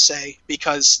impossible to say,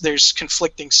 because there's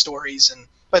conflicting stories,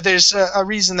 but there's a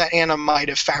reason that Anna might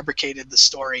have fabricated the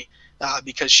story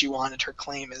because she wanted her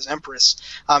claim as empress.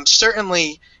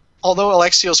 Certainly, although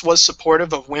Alexios was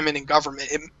supportive of women in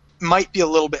government, it might be a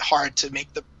little bit hard to make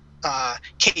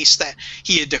case that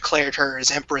he had declared her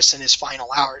as empress in his final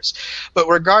hours. But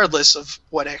regardless of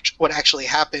what actually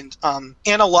happened,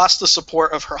 Anna lost the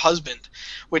support of her husband,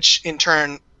 which in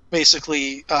turn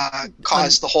basically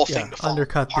caused the whole thing to fall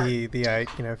undercut apart.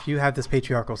 If you have this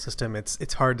patriarchal system,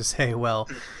 it's hard to say, well,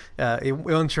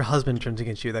 once your husband turns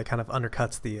against you, that kind of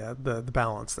undercuts the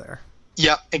balance there.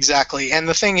 Yeah, exactly. And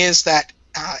the thing is that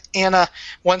Anna,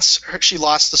 once she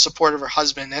lost the support of her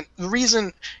husband, and the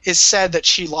reason is said that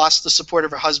she lost the support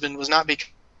of her husband was not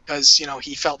because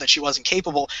he felt that she wasn't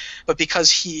capable, but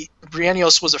because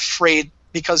Bryennios was afraid,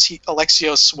 because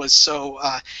Alexios was so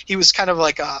he was kind of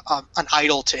like an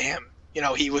idol to him.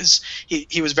 He was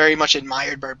very much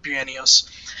admired by Bryennios,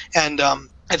 and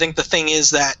I think the thing is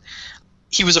that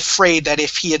he was afraid that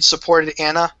if he had supported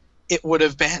Anna, it would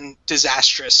have been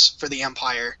disastrous for the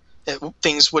empire.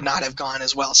 Things would not have gone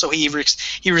as well. So he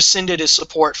rescinded his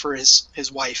support for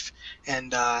his wife,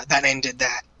 and that ended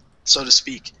that, so to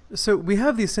speak. So we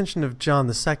have the ascension of John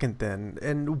II then,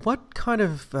 and what kind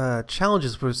of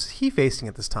challenges was he facing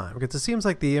at this time? Because it seems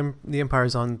like the empire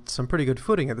is on some pretty good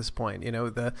footing at this point.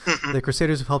 The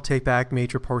Crusaders have helped take back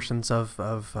major portions of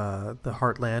the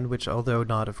heartland, which, although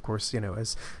not, of course,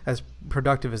 as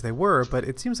productive as they were, but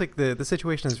it seems like the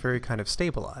situation is very kind of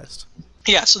stabilized.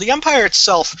 Yeah, so the empire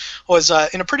itself was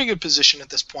in a pretty good position at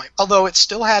this point, although it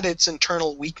still had its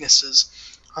internal weaknesses.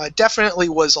 It definitely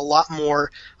was a lot more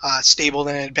stable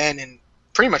than it had been in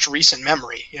pretty much recent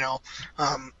memory.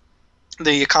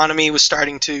 The economy was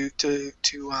starting to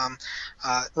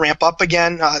ramp up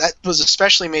again. That was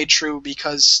especially made true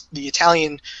because the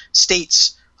Italian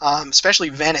states, especially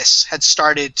Venice, had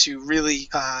started to really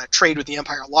trade with the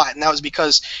empire a lot, and that was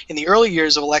because in the early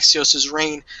years of Alexios's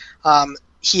reign,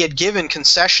 he had given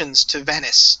concessions to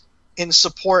Venice in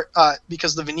support,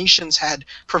 because the Venetians had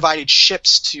provided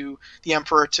ships to the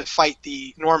emperor to fight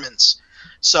the Normans.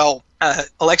 So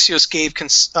Alexios gave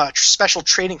special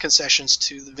trading concessions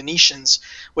to the Venetians,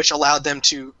 which allowed them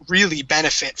to really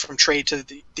benefit from trade to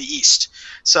the east.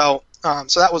 So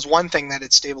that was one thing that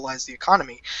had stabilized the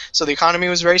economy. So the economy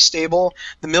was very stable.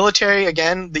 The military,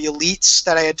 again, the elites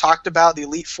that I had talked about, the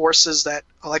elite forces that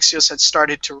Alexios had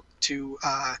started to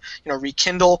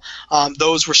rekindle,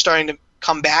 those were starting to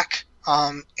come back,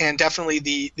 and definitely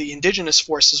the indigenous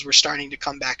forces were starting to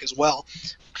come back as well.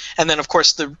 And then, of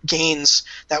course, the gains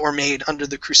that were made under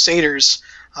the Crusaders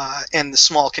and the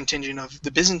small contingent of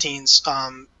the Byzantines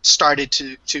started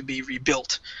to be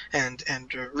rebuilt and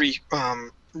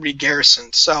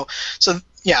re-garrisoned. So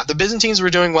yeah, the Byzantines were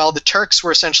doing well. The Turks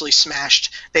were essentially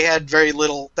smashed. They had very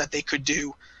little that they could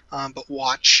do but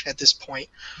watch at this point.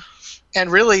 And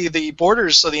really, the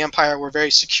borders of the empire were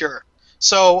very secure.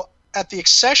 So at the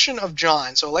accession of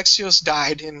John, so Alexios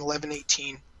died in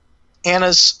 1118.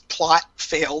 Anna's plot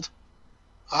failed,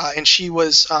 and she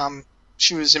was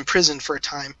imprisoned for a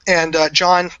time. And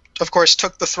John, of course,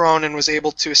 took the throne and was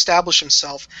able to establish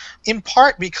himself, in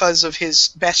part because of his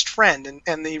best friend.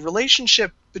 And the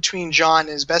relationship between John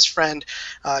and his best friend,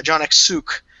 John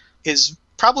Exuk, is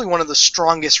probably one of the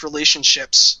strongest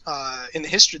relationships in the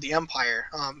history of the empire.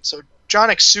 So John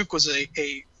Exuk was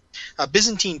a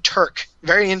Byzantine Turk,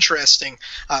 very interesting,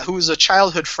 who was a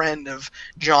childhood friend of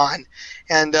John,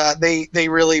 and they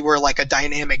really were like a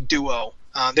dynamic duo.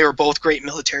 They were both great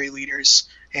military leaders,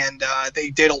 and they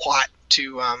did a lot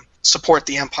to support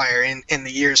the empire in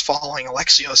the years following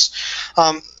Alexios.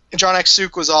 John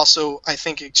Exuk was also, I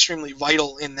think, extremely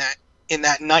vital in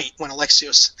that night when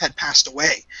Alexios had passed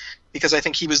away, because I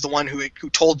think he was the one who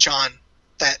told John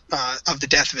that of the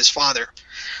death of his father.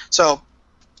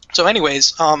 So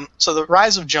anyways, so the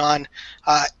rise of John,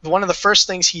 one of the first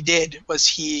things he did was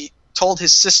he told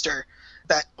his sister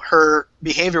that her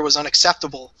behavior was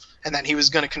unacceptable and that he was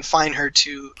going to confine her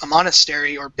to a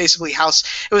monastery, or basically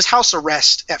it was house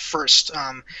arrest at first,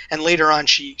 and later on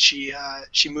she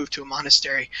moved to a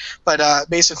monastery. But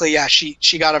basically, yeah,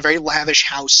 she got a very lavish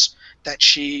house that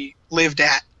she lived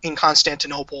at in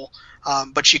Constantinople,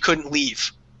 but she couldn't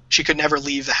leave. She could never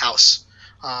leave the house.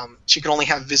 She could only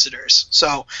have visitors.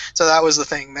 So that was the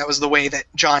thing. That was the way that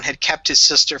John had kept his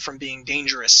sister from being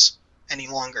dangerous any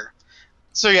longer.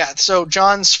 So yeah, so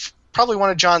probably one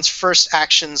of John's first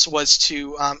actions was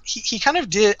to he kind of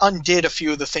undid a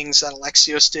few of the things that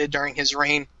Alexios did during his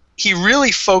reign. He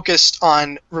really focused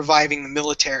on reviving the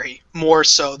military more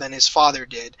so than his father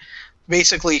did,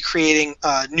 basically creating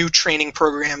new training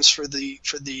programs for the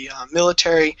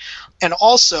military, and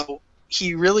also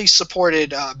he really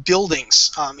supported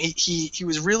buildings. He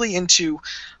was really into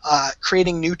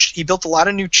creating he built a lot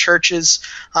of new churches.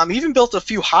 He even built a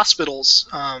few hospitals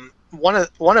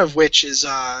one of which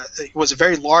was a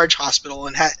very large hospital,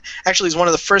 and actually is one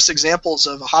of the first examples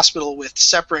of a hospital with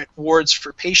separate wards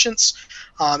for patients,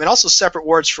 and also separate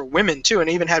wards for women too, and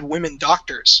even had women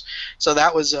doctors. So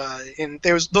that was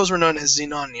those were known as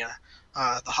Xenonia,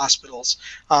 the hospitals.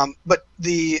 But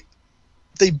the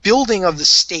building of the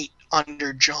state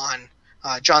under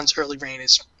John's early reign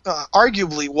is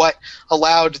arguably what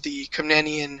allowed the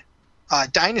Komnenian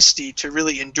dynasty to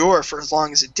really endure for as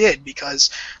long as it did, because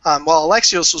while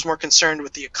Alexios was more concerned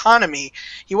with the economy,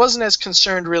 he wasn't as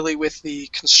concerned really with the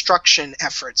construction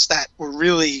efforts that were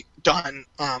really done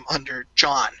under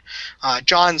John.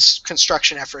 John's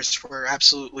construction efforts were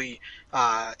absolutely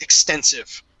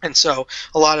extensive. And so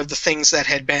a lot of the things that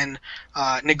had been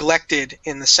neglected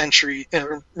in the century,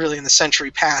 really in the century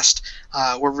past,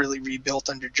 were really rebuilt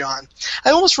under John.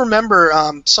 I almost remember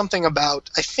something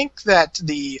about, I think that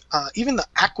even the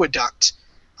aqueduct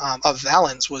of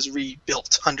Valens was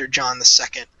rebuilt under John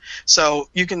II. So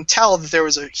you can tell that there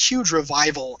was a huge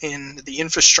revival in the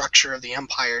infrastructure of the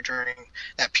empire during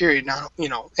that period,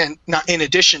 and not in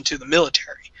addition to the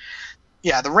military.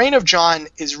 Yeah, the reign of John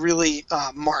is really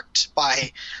marked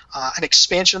by an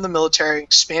expansion of the military,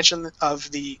 expansion of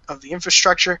the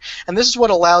infrastructure, and this is what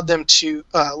allowed them to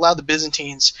allow the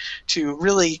Byzantines to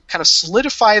really kind of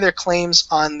solidify their claims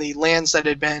on the lands that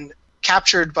had been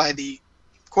captured by the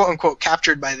quote-unquote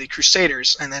captured by the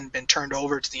Crusaders and then been turned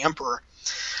over to the emperor,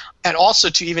 and also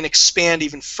to even expand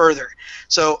even further.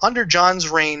 So under John's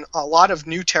reign, a lot of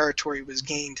new territory was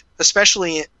gained,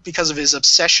 especially because of his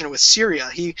obsession with Syria.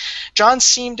 John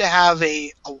seemed to have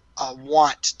a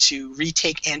want to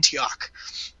retake Antioch,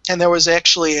 and there was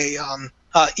actually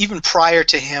even prior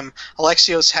to him,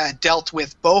 Alexios had dealt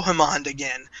with Bohemond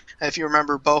again. If you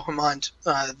remember Bohemond,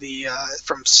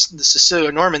 from the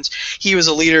Sicilian Normans, he was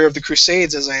a leader of the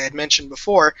Crusades, as I had mentioned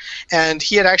before, and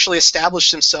he had actually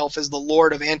established himself as the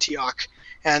Lord of Antioch,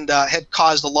 and had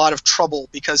caused a lot of trouble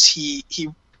because he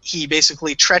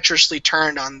basically treacherously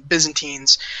turned on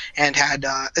Byzantines and had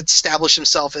established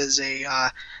himself as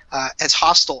as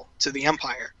hostile to the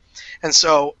empire. And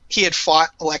so he had fought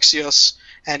Alexios,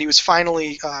 and he was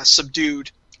finally subdued,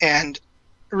 and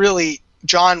really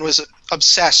John was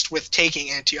obsessed with taking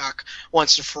Antioch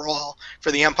once and for all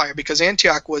for the empire, because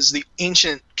Antioch was the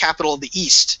ancient capital of the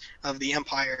east of the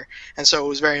empire, and so it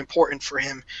was very important for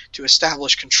him to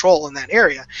establish control in that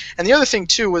area. And the other thing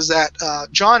too was that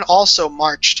John also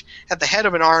marched at the head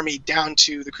of an army down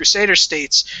to the Crusader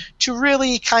States to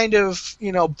really kind of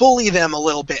bully them a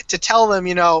little bit, to tell them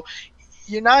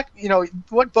you're not,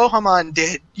 what Bohemond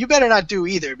did, you better not do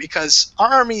either, because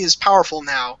our army is powerful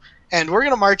now, and we're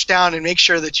going to march down and make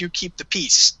sure that you keep the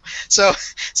peace. So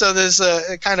there's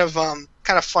a kind of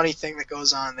funny thing that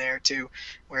goes on there too,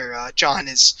 where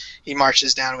he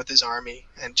marches down with his army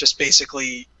and just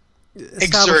basically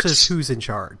establishes who's in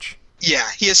charge. Yeah,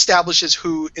 he establishes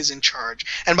who is in charge,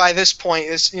 and by this point,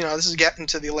 this is getting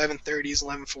to the 1130s,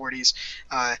 1140s.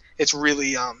 It's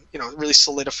really really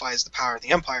solidifies the power of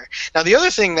the empire. Now, the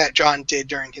other thing that John did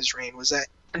during his reign was that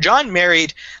John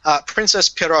married Princess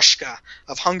Piroshka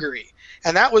of Hungary,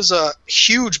 and that was a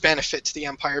huge benefit to the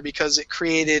empire because it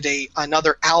created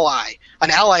another ally,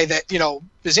 an ally that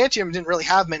Byzantium didn't really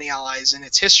have many allies in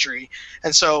its history,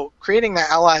 and so creating that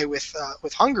ally with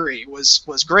Hungary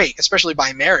was great, especially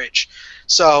by marriage.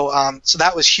 So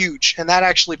that was huge, and that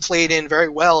actually played in very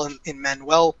well in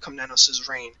Manuel Komnenos'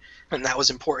 reign, and that was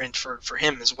important for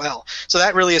him as well. So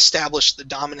that really established the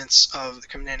dominance of the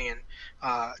Komnenian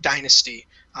dynasty.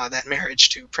 That marriage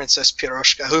to Princess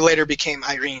Piroshka, who later became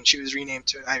Irene. She was renamed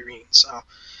to Irene. So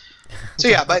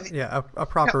yeah, but a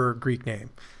proper Greek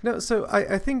name. No, so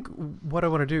I think what I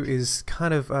want to do is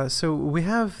kind of so we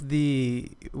have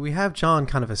John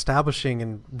kind of establishing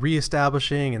and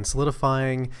reestablishing and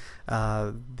solidifying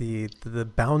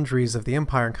the boundaries of the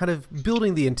empire and kind of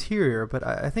building the interior. But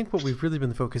I think what we've really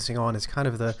been focusing on is kind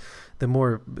of the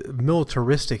more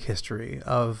militaristic history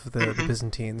of the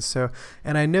Byzantines. So,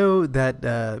 and I know that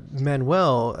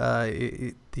Manuel,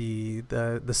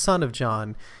 the son of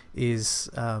John, is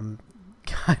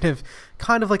kind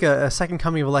of like a second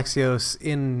coming of Alexios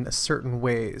in certain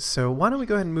ways. So why don't we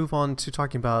go ahead and move on to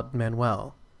talking about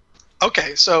Manuel?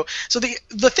 Okay, so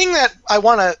the thing that I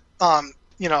want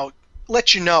to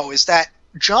let you know is that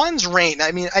John's reign,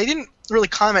 I mean, I didn't really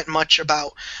comment much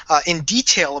about in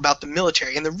detail about the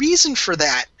military, and the reason for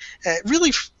that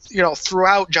really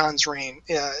throughout John's reign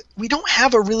we don't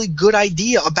have a really good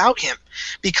idea about him,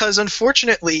 because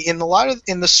unfortunately in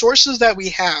the sources that we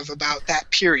have about that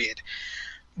period,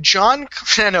 John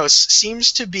Komnenos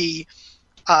seems to be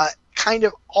kind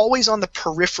of always on the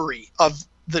periphery of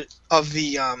the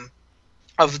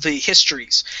of the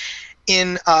histories.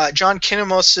 In John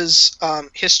Kinnimos's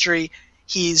history,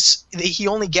 he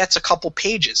only gets a couple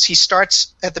pages. He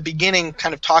starts at the beginning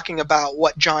kind of talking about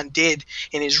what John did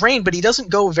in his reign, but he doesn't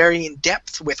go very in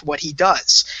depth with what he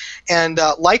does. And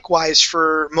likewise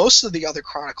for most of the other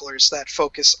chroniclers that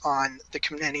focus on the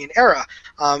Komnenian era.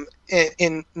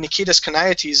 In Nikitas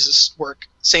Kanaites' work,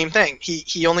 same thing.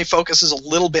 He only focuses a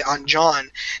little bit on John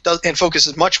and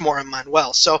focuses much more on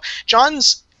Manuel. So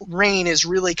John's reign is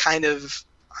really kind of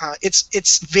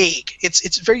it's vague.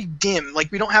 It's very dim.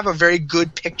 Like, we don't have a very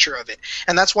good picture of it,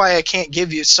 and that's why I can't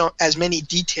give you as many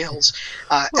details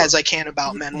as I can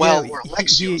about Manuel or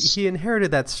Alexios. He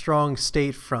inherited that strong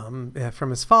state from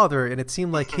his father, and it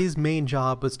seemed like his main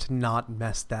job was to not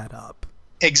mess that up.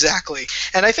 Exactly,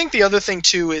 and I think the other thing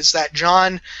too is that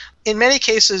John, in many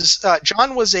cases,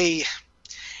 John was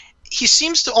he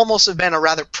seems to almost have been a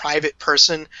rather private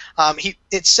person.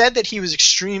 It's said that he was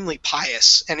extremely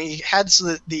pious, and he had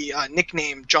the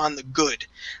nickname John the Good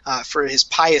for his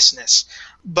piousness.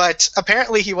 But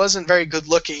apparently he wasn't very good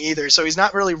looking either, so he's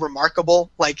not really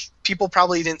remarkable. Like, people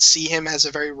probably didn't see him as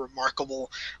a very remarkable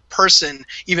person,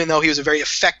 even though he was a very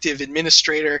effective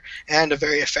administrator and a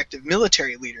very effective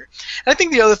military leader. And I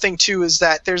think the other thing too is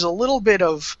that there's a little bit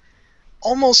of it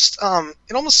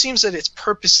almost seems that it's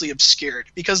purposely obscured,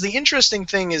 because the interesting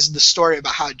thing is the story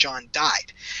about how John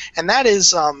died, and that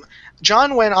is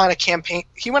John went on a campaign.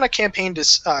 He went on a campaign to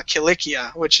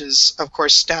Kilikia, which is of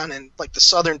course down in like the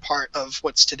southern part of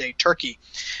what's today Turkey,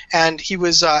 and he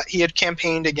had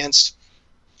campaigned against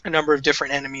a number of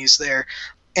different enemies there,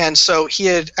 and so he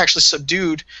had actually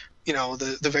subdued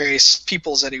the various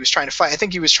peoples that he was trying to fight. I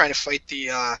think he was trying to fight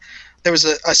there was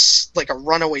a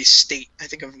runaway state. I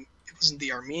think of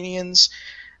the Armenians,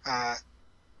 or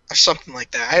something like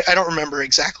that. I don't remember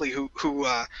exactly who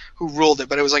ruled it,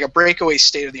 but it was like a breakaway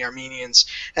state of the Armenians,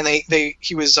 and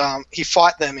he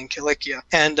fought them in Kilikia,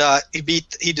 and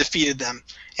he defeated them.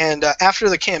 And after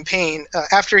the campaign,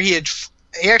 after he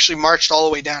actually marched all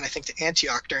the way down, I think, to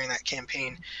Antioch during that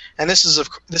campaign, and this is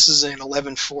in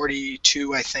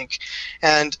 1142, I think,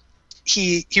 and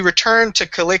he returned to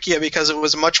Kilikia because it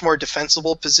was a much more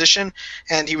defensible position,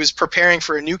 and he was preparing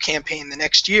for a new campaign the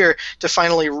next year to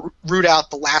finally root out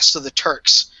the last of the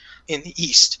Turks in the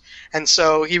east. And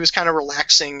so he was kind of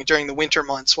relaxing during the winter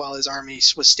months while his army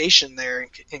was stationed there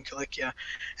in Kilikia,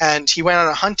 and he went on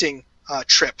a hunting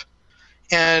trip.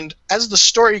 And as the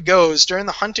story goes, during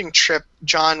the hunting trip,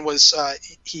 John was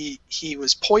he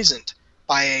was poisoned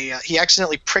by he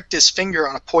accidentally pricked his finger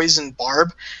on a poisoned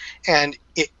barb, and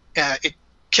it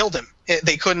killed him.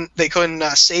 They couldn't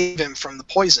save him from the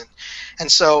poison, and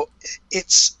so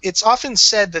it's often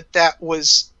said that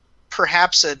was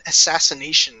perhaps an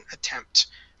assassination attempt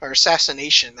or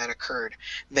assassination that occurred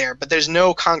there, but there's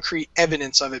no concrete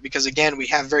evidence of it because, again, we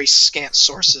have very scant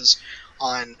sources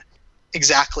on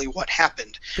exactly what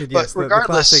happened. But yes,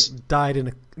 regardless, the classic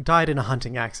died in a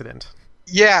hunting accident.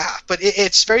 Yeah, but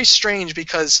it's very strange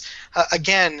because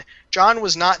again, John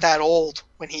was not that old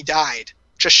when he died.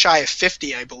 Just shy of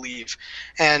 50, I believe,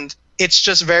 and it's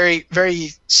just very,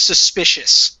 very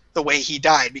suspicious the way he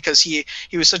died, because he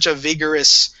was such a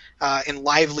vigorous and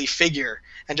lively figure,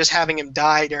 and just having him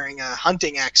die during a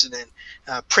hunting accident,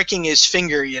 pricking his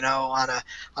finger, on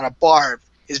a barb,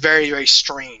 is very, very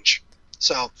strange.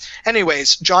 So,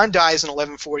 anyways, John dies in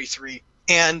 1143,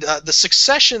 and the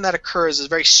succession that occurs is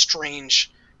very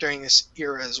strange during this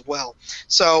era as well.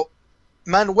 So,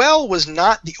 Manuel was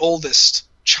not the oldest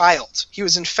child. He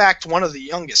was in fact one of the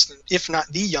youngest, if not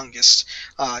the youngest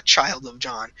child of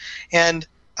John. And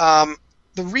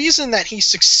the reason that he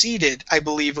succeeded, I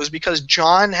believe, was because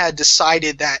John had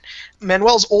decided that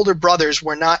Manuel's older brothers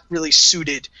were not really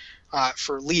suited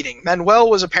for leading.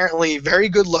 Manuel was apparently very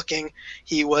good looking.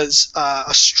 He was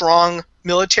a strong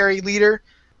military leader.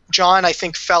 John, I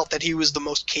think, felt that he was the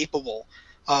most capable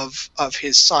of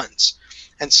his sons.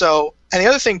 And so, and the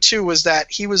other thing too was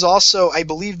that he was also, I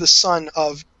believe, the son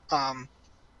of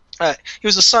he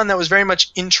was a son that was very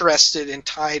much interested and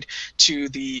tied to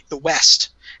the West.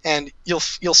 And you'll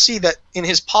see that in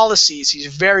his policies he's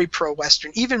very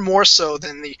pro-Western, even more so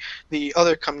than the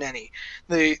other Komneni.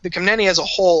 The Komneni as a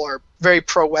whole are very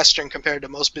pro-Western compared to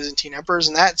most Byzantine emperors,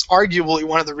 and that's arguably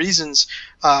one of the reasons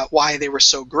why they were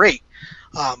so great.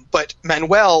 But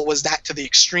Manuel was that to the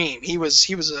extreme. He was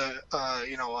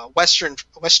a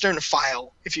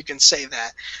Western-phile, if you can say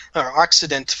that, or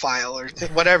Occident-phile, or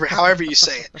whatever, however you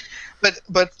say it.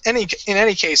 But in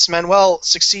any case, Manuel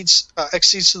accedes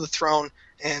to the throne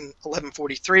in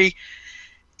 1143,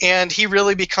 and he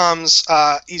really becomes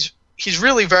he's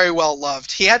really very well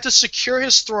loved. He had to secure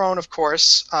his throne, of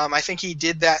course. I think he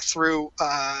did that through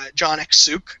John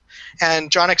Xuk.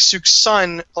 And John Xuk's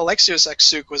son, Alexios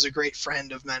Xuk, was a great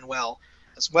friend of Manuel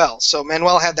as well. So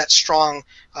Manuel had that strong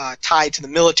tie to the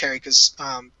military because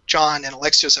John and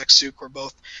Alexios Xuk were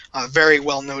both very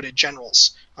well-noted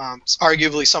generals,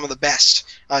 arguably some of the best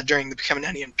during the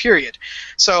Komnenian period.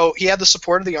 So he had the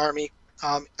support of the army.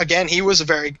 Again, he was a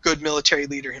very good military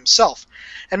leader himself.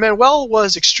 And Manuel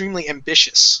was extremely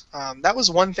ambitious. That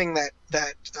was one thing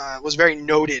that was very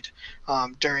noted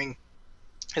during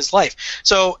his life.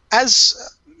 So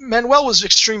as Manuel was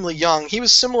extremely young, he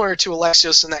was similar to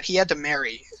Alexios in that he had to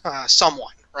marry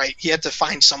someone, right? He had to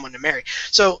find someone to marry.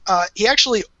 So he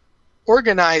actually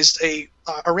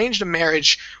arranged a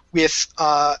marriage with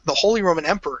the Holy Roman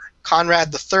Emperor,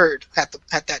 Conrad III,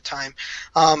 at that time.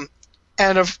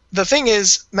 The thing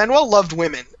is, Manuel loved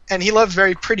women, and he loved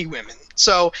very pretty women.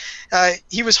 So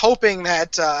he was hoping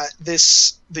that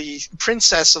the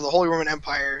princess of the Holy Roman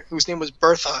Empire, whose name was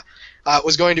Bertha,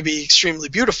 was going to be extremely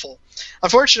beautiful.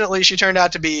 Unfortunately, she turned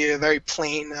out to be a very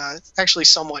plain, actually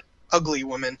somewhat ugly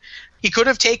woman. He could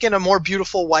have taken a more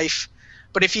beautiful wife,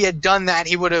 but if he had done that,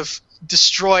 he would have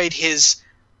destroyed his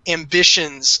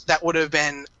ambitions that would have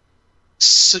been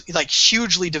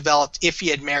hugely developed if he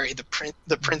had married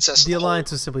the princess. The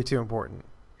alliance was simply too important.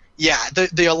 Yeah,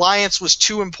 the alliance was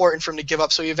too important for him to give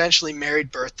up, so he eventually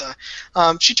married Bertha.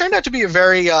 She turned out to be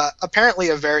apparently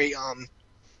a very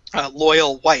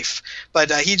loyal wife,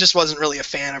 but he just wasn't really a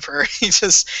fan of her. He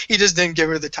just didn't give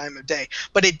her the time of day.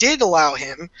 But it did allow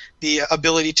him the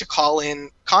ability to call in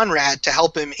Conrad to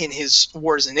help him in his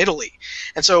wars in Italy.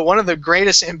 And so one of the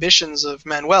greatest ambitions of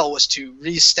Manuel was to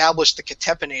reestablish the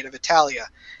Catepenate of Italia.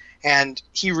 And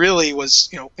he really was,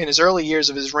 in his early years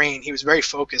of his reign, he was very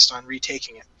focused on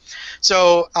retaking it.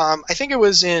 So I think it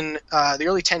was in the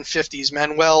early 1050s,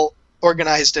 Manuel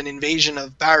organized an invasion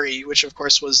of Bari, which of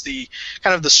course was the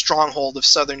kind of the stronghold of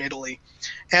southern Italy.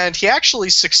 And he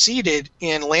actually succeeded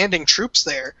in landing troops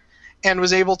there and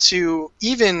was able to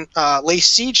even lay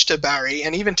siege to Bari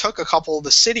and even took a couple of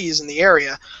the cities in the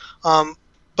area.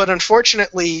 But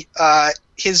unfortunately, the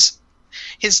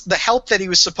help that he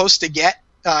was supposed to get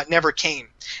never came.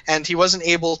 And he wasn't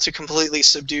able to completely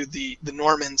subdue the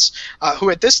Normans, who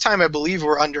at this time I believe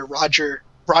were under Roger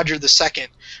II,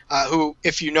 who,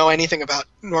 if you know anything about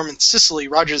Norman Sicily,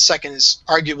 Roger II is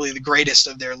arguably the greatest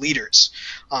of their leaders.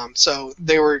 So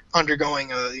they were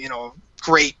undergoing a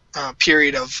great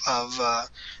period of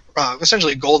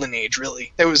essentially a golden age.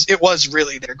 Really, it was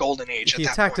really their golden age. He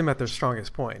attacked them at their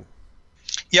strongest point.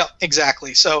 Yeah,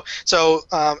 exactly. So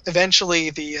eventually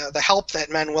the help that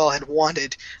Manuel had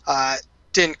wanted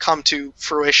didn't come to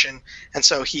fruition, and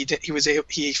so he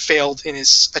failed in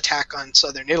his attack on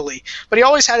southern Italy. But he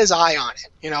always had his eye on it.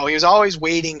 He was always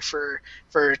waiting for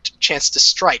a chance to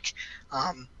strike.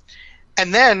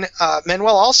 And then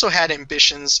Manuel also had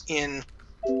ambitions in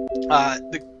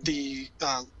the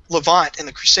Levant and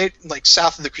the Crusade,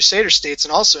 south of the Crusader States,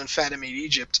 and also in Fatimid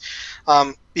Egypt,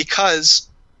 because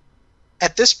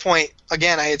at this point,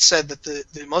 again, I had said that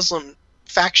the Muslim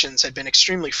factions had been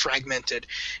extremely fragmented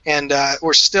and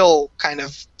were still kind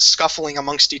of scuffling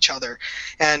amongst each other.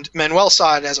 And Manuel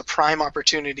saw it as a prime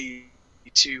opportunity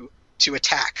to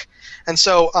attack. And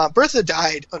so Bertha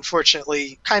died,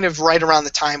 unfortunately, kind of right around the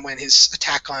time when his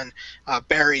attack on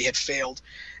Bari had failed.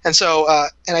 And so,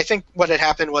 and I think what had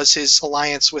happened was his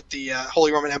alliance with the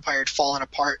Holy Roman Empire had fallen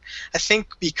apart, I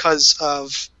think because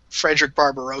of Frederick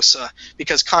Barbarossa,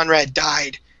 because Conrad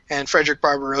died and Frederick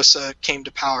Barbarossa came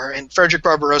to power, and Frederick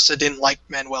Barbarossa didn't like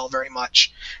Manuel very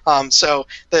much. So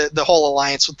the whole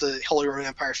alliance with the Holy Roman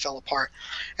Empire fell apart.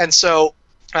 And so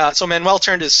Manuel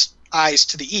turned his eyes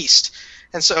to the east,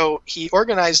 and so he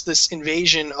organized this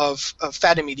invasion of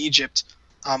Fatimid Egypt,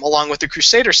 along with the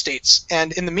Crusader States.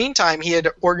 And in the meantime, he had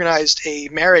organized a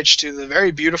marriage to the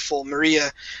very beautiful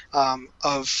Maria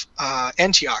of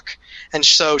Antioch. And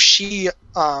so she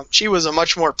was a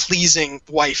much more pleasing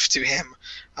wife to him,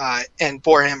 and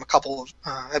bore him a couple of,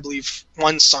 I believe,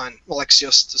 one son,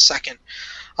 Alexios II.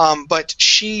 But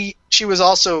she was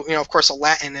also, of course, a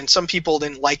Latin, and some people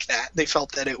didn't like that. They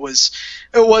felt that it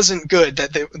wasn't good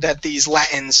that these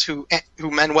Latins who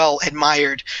Manuel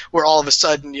admired were all of a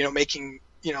sudden, making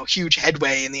huge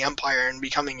headway in the empire and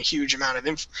becoming a huge amount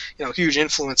of huge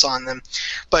influence on them.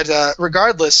 But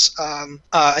regardless,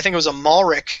 I think it was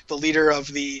Amalric, the leader of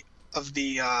the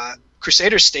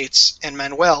Crusader States, and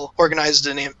Manuel organized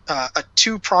a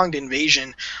two-pronged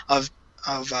invasion of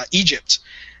Egypt,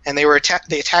 and they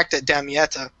attacked at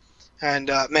Damietta, and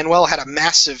Manuel had a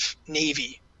massive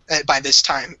navy by this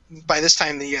time. By this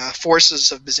time, the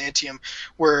forces of Byzantium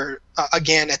were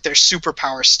again at their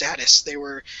superpower status. They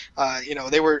were,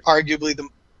 they were arguably the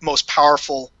most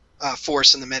powerful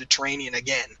force in the Mediterranean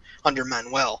again under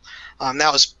Manuel.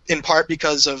 That was in part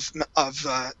because of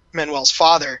Manuel's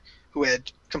father, who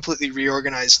had completely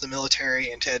reorganized the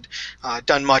military and had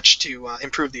done much to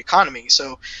improve the economy.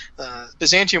 So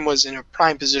Byzantium was in a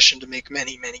prime position to make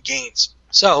many, many gains.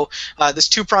 So this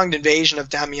two-pronged invasion of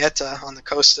Damietta on the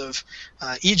coast of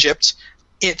Egypt,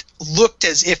 it looked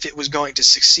as if it was going to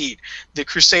succeed. The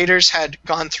Crusaders had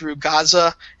gone through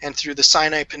Gaza and through the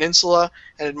Sinai Peninsula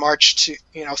and had marched to,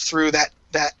 through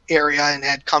that area and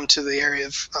had come to the area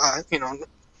of,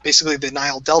 basically the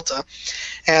Nile Delta.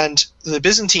 And the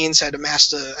Byzantines had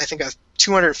amassed, I think, a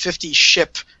 250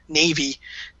 ship navy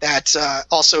that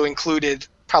also included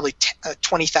probably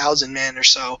 20,000 men or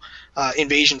so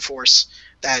invasion force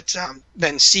that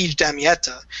then sieged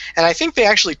Damietta. And I think they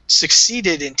actually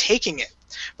succeeded in taking it.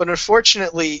 But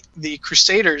unfortunately, the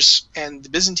Crusaders and the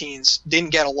Byzantines didn't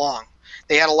get along.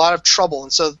 They had a lot of trouble,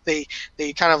 and so they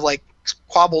kind of like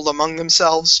squabbled among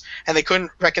themselves, and they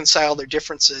couldn't reconcile their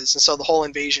differences, and so the whole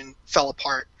invasion fell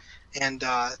apart, and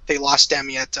they lost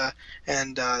Damietta,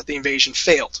 and the invasion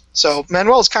failed. So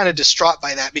Manuel is kind of distraught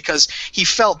by that because he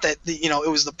felt that it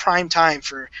was the prime time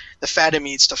for the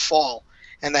Fatimids to fall,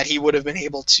 and that he would have been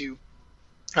able to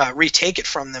retake it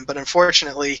from them, but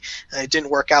unfortunately it didn't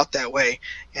work out that way,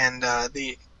 and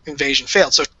the invasion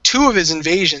failed. So two of his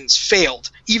invasions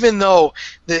failed, even though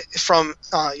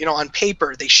on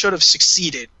paper they should have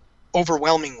succeeded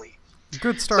overwhelmingly.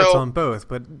 Good starts on both,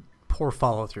 but poor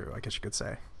follow through, I guess you could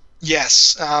say.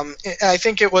 Yes, I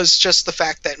think it was just the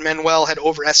fact that Manuel had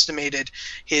overestimated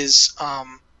his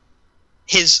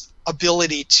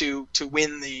ability to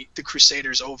win the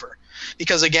Crusaders over,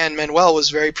 because again Manuel was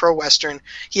very pro-Western.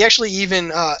 He actually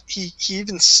even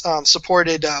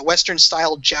supported Western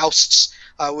style jousts,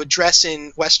 would dress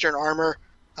in Western armor.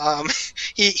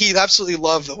 He absolutely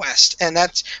loved the West, and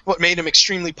that's what made him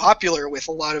extremely popular with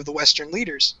a lot of the Western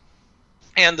leaders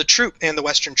and the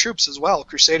Western troops as well.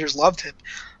 Crusaders loved him.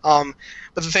 But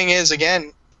the thing is,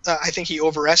 again, I think he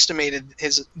overestimated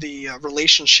the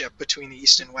relationship between the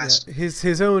East and West. Yeah,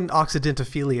 his own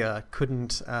Occidentophilia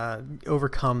couldn't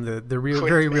overcome the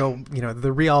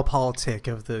realpolitik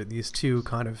of these two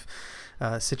kind of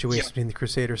situations between the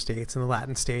Crusader states and the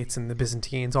Latin states and the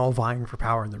Byzantines, all vying for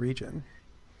power in the region.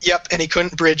 Yep, and he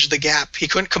couldn't bridge the gap. He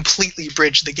couldn't completely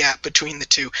bridge the gap between the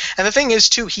two. And the thing is,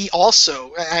 too, he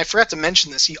also, and I forgot to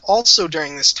mention this, he also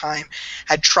during this time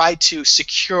had tried to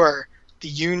secure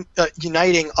the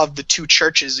uniting of the two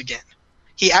churches again.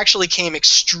 He actually came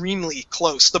extremely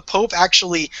close. The Pope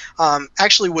actually had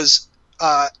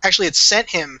sent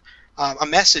him a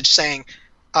message saying,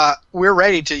 "We're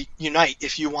ready to unite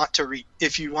if you want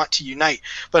to unite."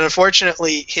 But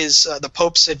unfortunately, the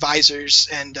Pope's advisors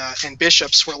and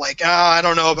bishops were like, I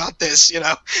don't know about this.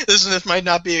 This might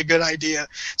not be a good idea.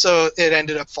 So it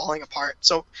ended up falling apart.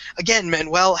 So again,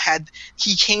 Manuel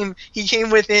came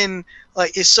within,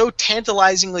 is so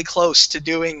tantalizingly close to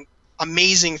doing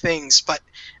amazing things, but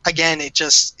again, it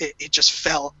just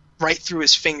fell right through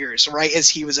his fingers, right as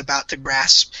he was about to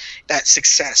grasp that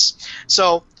success.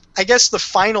 So I guess the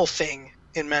final thing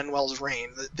in Manuel's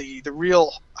reign, the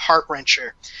real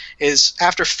heart-wrencher, is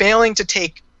after failing to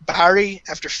take Bari,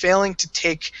 after failing to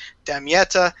take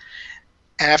Damietta,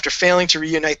 and after failing to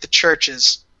reunite the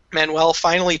churches, Manuel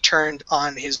finally turned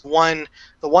on the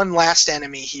one last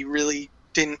enemy he really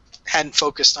hadn't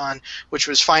focused on, which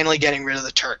was finally getting rid of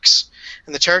the Turks.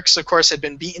 And the Turks, of course, had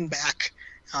been beaten back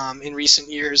in recent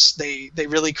years. They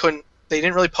didn't really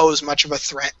pose much of a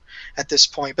threat at this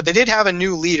point, but they did have a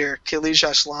new leader, Kilij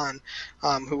Arslan,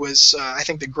 who was, I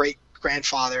think, the great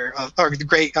grandson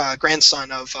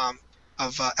of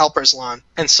Alparslan,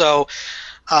 and so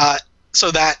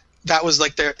that was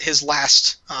like his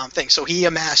last thing. So he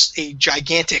amassed a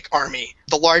gigantic army,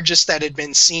 the largest that had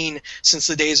been seen since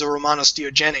the days of Romanos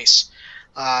Diogenes.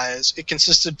 It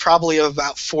consisted probably of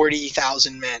about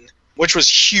 40,000 men, which was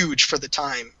huge for the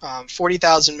time.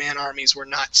 40,000 man armies were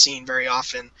not seen very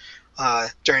often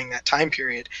during that time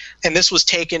period. And this was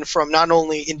taken from not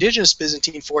only indigenous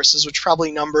Byzantine forces, which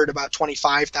probably numbered about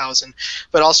 25,000,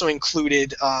 but also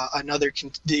included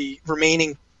the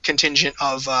remaining contingent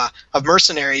of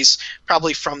mercenaries,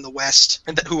 probably from the west,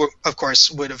 and who, of course,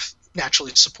 would have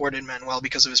naturally supported Manuel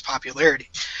because of his popularity.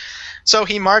 So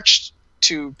he marched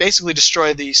to basically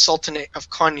destroy the Sultanate of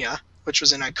Konya, which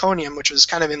was in Iconium, which was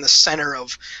kind of in the center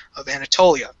of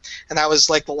Anatolia, and that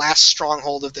was like the last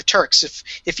stronghold of the Turks.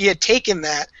 If he had taken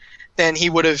that, then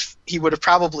he would have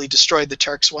probably destroyed the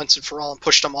Turks once and for all and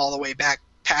pushed them all the way back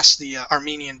past the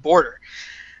Armenian border.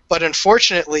 But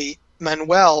unfortunately,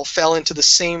 Manuel fell into the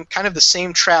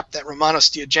same trap that Romanos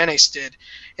Diogenes did,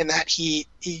 in that he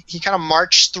kind of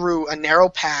marched through a narrow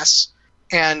pass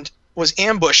and was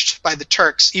ambushed by the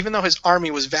Turks. Even though his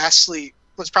army was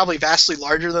probably vastly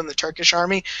larger than the Turkish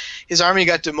army, his army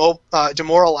got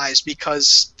demoralized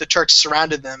because the Turks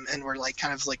surrounded them and were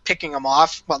kind of picking them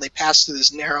off while they passed through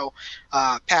this narrow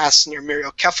pass near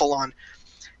Myriokephalon.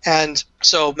 And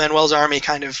so Manuel's army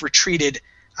kind of retreated,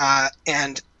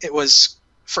 and it was,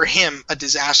 for him, a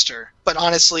disaster. But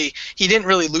honestly, he didn't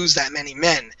really lose that many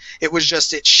men. It was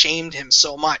just, it shamed him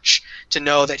so much to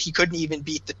know that he couldn't even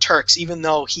beat the Turks, even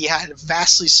though he had a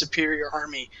vastly superior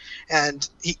army. And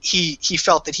he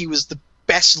felt that he was the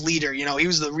best leader, he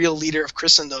was the real leader of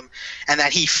Christendom, and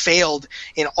that he failed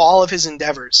in all of his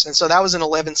endeavors. And so that was in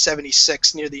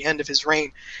 1176, near the end of his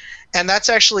reign. And that's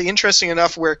actually interesting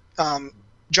enough where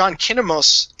John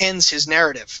Kinemos ends his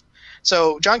narrative.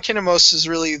 So John Kinemos is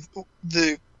really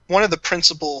one of the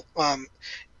principal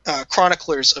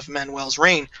chroniclers of Manuel's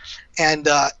reign, and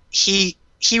he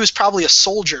was probably a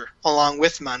soldier along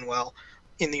with Manuel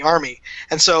in the army,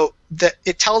 and so that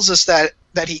it tells us that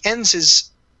he ends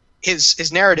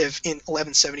his narrative in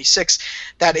 1176,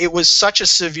 that it was such a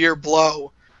severe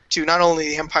blow to not only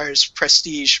the empire's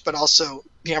prestige but also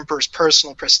the emperor's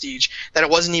personal prestige that it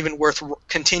wasn't even worth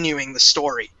continuing the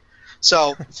story.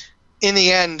 So in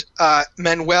the end,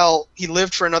 Manuel, he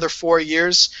lived for another 4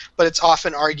 years, but it's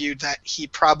often argued that he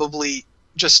probably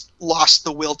just lost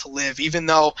the will to live, even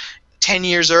though 10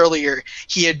 years earlier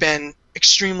he had been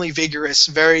extremely vigorous,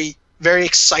 very, very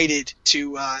excited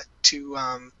to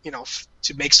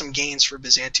make some gains for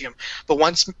Byzantium. But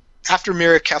after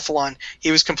Myriokephalon,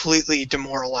 he was completely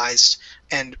demoralized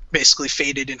and basically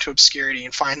faded into obscurity,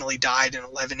 and finally died in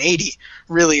 1180.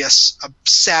 Really a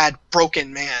sad,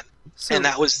 broken man. So and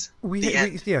that was the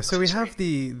end. So we have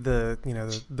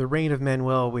the reign of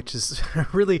Manuel, which is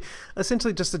really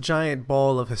essentially just a giant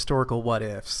ball of historical what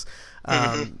ifs,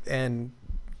 and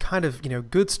kind of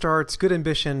good starts, good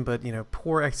ambition, but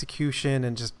poor execution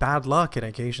and just bad luck on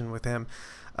occasion with him.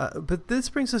 But this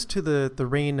brings us to the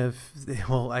reign of,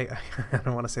 well, I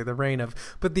don't want to say the reign of,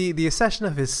 but the accession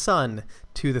of his son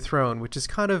to the throne, which is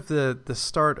kind of the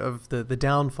start of the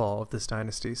downfall of this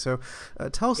dynasty. So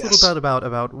tell us a little bit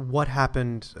about what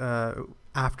happened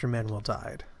after Manuel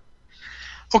died.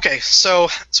 Okay, so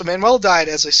Manuel died,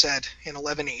 as I said, in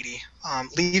 1180,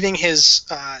 leaving his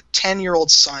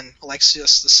 10-year-old son,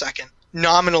 Alexios II,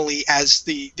 nominally as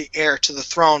the heir to the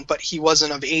throne, but he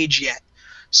wasn't of age yet.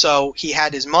 So he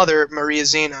had his mother, Maria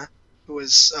Zena, who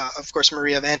was, of course,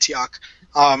 Maria of Antioch,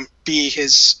 be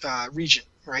his regent,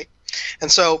 right? And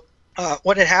so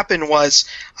what had happened was,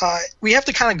 we have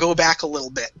to kind of go back a little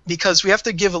bit, because we have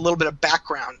to give a little bit of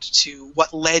background to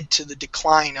what led to the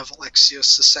decline of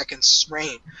Alexios II's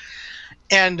reign.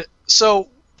 And so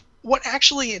what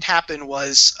actually had happened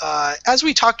was, as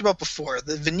we talked about before,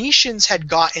 the Venetians had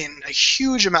gotten a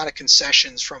huge amount of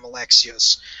concessions from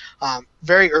Alexios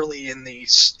very early in the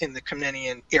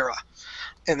Komnenian era.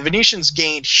 And the Venetians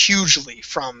gained hugely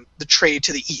from the trade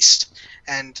to the east.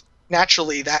 And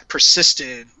naturally that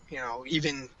persisted,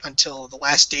 even until the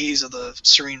last days of the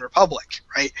Serene Republic,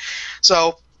 right?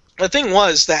 So the thing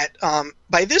was that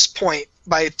by this point,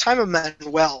 by the time of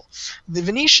Manuel, the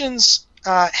Venetians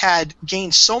had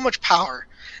gained so much power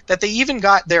that they even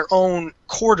got their own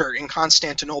quarter in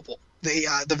Constantinople.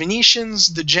 The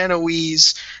Venetians, the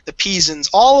Genoese, the Pisans,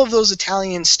 all of those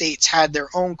Italian states had their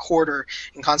own quarter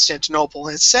in Constantinople.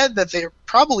 And it's said that they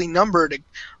probably numbered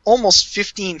almost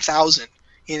 15,000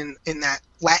 in that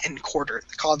Latin quarter.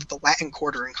 They called it the Latin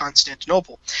quarter in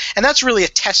Constantinople. And that's really a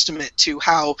testament to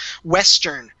how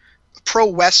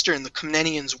pro-Western the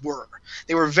Komnenians were.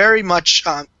 They were very much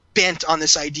bent on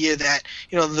this idea that,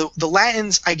 the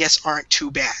Latins, I guess, aren't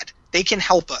too bad. They can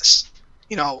help us.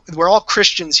 We're all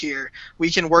Christians here.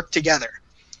 We can work together.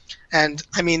 And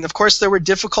I mean, of course, there were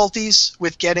difficulties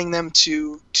with getting them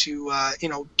to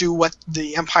do what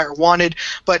the empire wanted.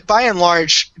 But by and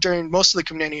large, during most of the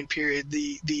Komnenian period,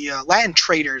 the Latin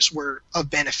traders were of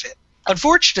benefit.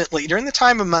 Unfortunately, during the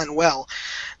time of Manuel,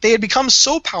 they had become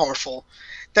so powerful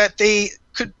that they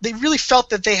really felt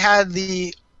that they had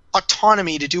the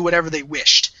autonomy to do whatever they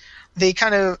wished.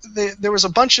 There was a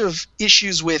bunch of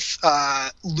issues with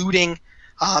looting.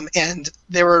 And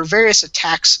there were various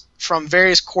attacks from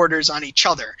various quarters on each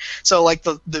other. So like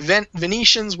the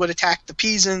Venetians would attack the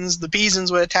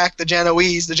Pisans would attack the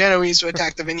Genoese would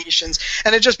attack the Venetians,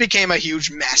 and it just became a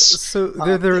huge mess. So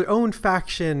they're their own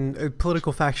faction,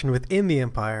 political faction within the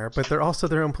empire, but they're also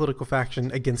their own political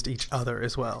faction against each other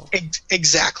as well.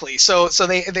 Exactly. So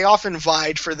they often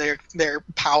vied for their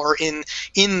power in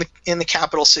the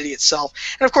capital city itself.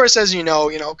 And of course, as you know,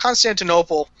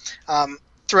 Constantinople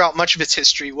throughout much of its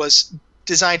history was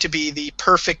designed to be the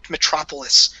perfect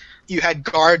metropolis. You had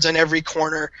guards on every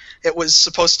corner. It was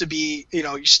supposed to be,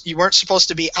 you weren't supposed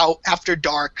to be out after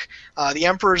dark. The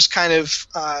emperors kind of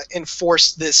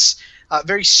enforced this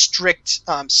very strict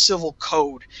civil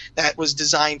code that was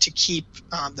designed to keep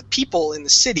the people in the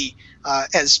city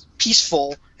as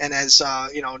peaceful and as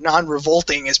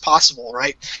non-revolting as possible,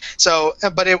 right? So,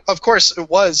 but of course, it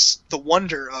was the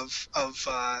wonder of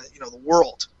the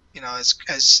world. As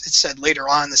it said later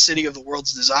on, the city of the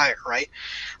world's desire, right?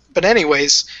 But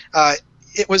anyways,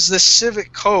 it was this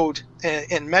civic code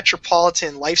and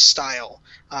metropolitan lifestyle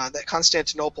that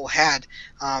Constantinople had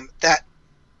that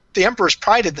the emperors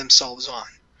prided themselves on.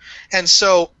 And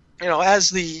so, as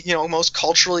the most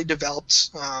culturally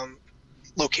developed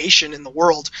location in the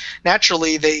world,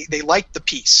 naturally they liked the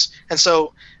peace. And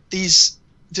so these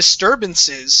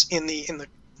disturbances in the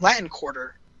Latin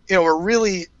Quarter, were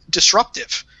really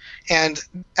disruptive. And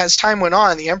as time went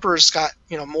on, the emperors got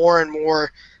more and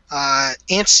more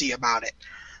antsy about it.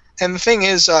 And the thing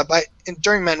is,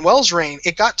 during Manuel's reign,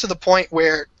 it got to the point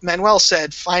where Manuel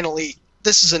said, finally,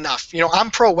 this is enough. I'm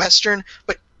pro-Western,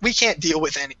 but we can't deal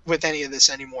with any of this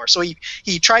anymore. So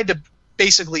he tried to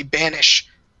basically banish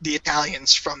the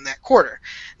Italians from that quarter.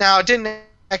 Now, it didn't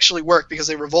actually work because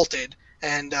they revolted.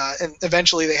 And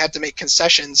eventually they had to make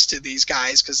concessions to these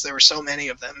guys because there were so many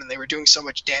of them and they were doing so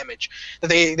much damage that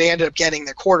they ended up getting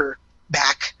their quarter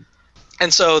back.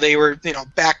 And so they were,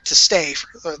 back to stay.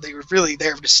 They were really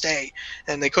there to stay,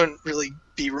 and they couldn't really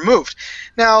be removed.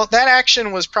 Now, that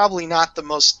action was probably not the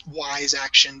most wise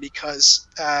action because,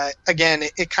 again,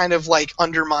 it kind of like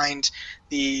undermined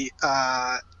the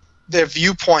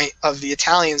viewpoint of the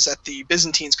Italians that the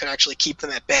Byzantines could actually keep them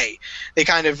at bay. They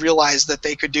kind of realized that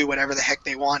they could do whatever the heck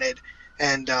they wanted,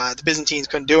 and the Byzantines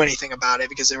couldn't do anything about it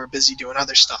because they were busy doing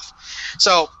other stuff.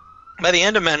 So by the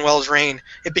end of Manuel's reign,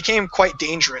 it became quite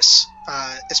dangerous,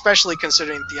 especially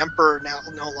considering the emperor now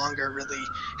no longer really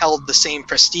held the same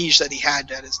prestige that he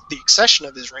had at the accession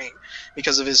of his reign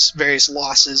because of his various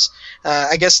losses.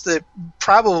 I guess they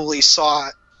probably saw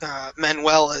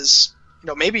Manuel as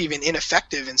maybe even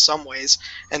ineffective in some ways,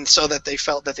 and so that they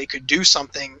felt that they could do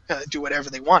something, do whatever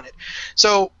they wanted.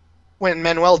 So when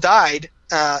Manuel died,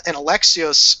 and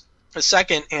Alexios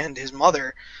II and his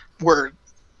mother were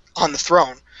on the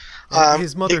throne.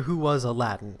 His mother, who was a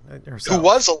Latin herself.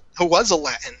 Who was a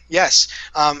Latin, yes.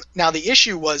 Now the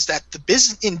issue was that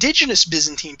the indigenous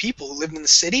Byzantine people who lived in the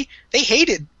city, they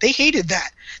hated that.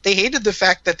 They hated the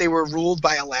fact that they were ruled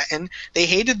by a Latin. They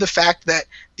hated the fact that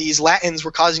these Latins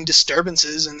were causing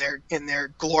disturbances in their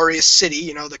glorious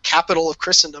city, the capital of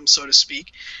Christendom, so to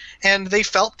speak. And they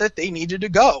felt that they needed to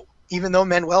go, even though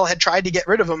Manuel had tried to get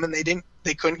rid of them, and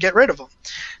they couldn't get rid of them.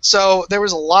 So there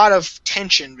was a lot of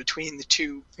tension between the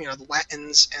two, the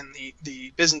Latins and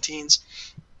the Byzantines.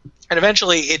 And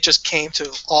eventually it just came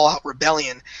to all-out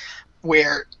rebellion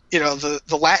where,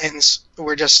 the Latins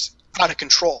were just out of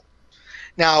control.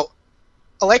 Now,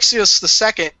 Alexios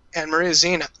II and Maria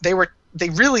Zina, they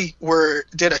really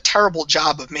did a terrible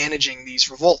job of managing these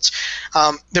revolts.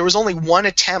 There was only one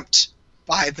attempt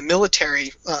by the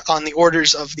military on the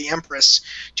orders of the Empress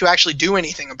to actually do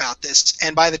anything about this,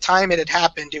 and by the time it had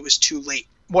happened, it was too late.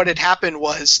 What had happened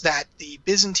was that the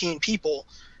Byzantine people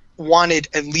wanted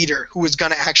a leader who was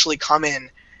going to actually come in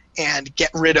and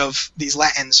get rid of these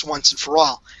Latins once and for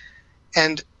all.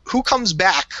 And who comes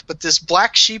back but this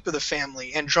black sheep of the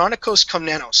family, Andronikos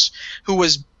Komnenos, who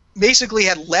was basically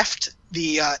had left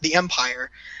the empire,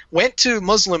 went to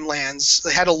Muslim lands,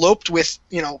 had eloped with,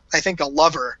 I think a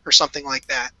lover or something like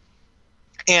that,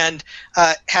 and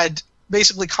had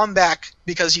basically come back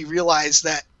because he realized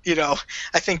that,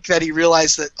 I think that he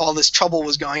realized that all this trouble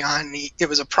was going on, and it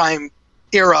was a prime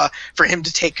era for him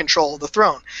to take control of the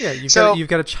throne. Yeah, you've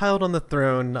got a child on the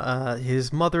throne.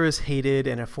 His mother is hated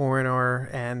and a foreigner,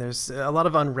 and there's a lot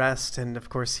of unrest. And of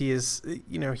course, he is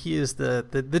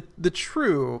the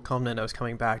true Komnenos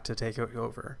coming back to take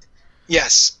over.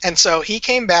 Yes, and so he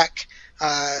came back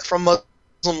from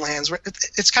Muslim lands.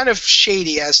 It's kind of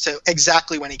shady as to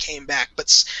exactly when he came back, but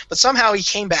somehow he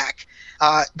came back,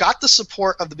 got the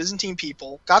support of the Byzantine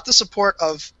people, got the support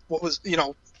of what was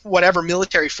whatever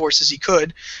military forces he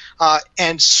could,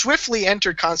 and swiftly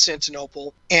entered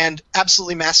Constantinople and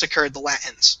absolutely massacred the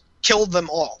Latins, killed them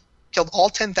all. Killed all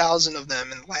 10,000 of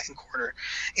them in the Latin Quarter,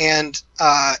 and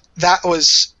that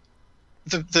was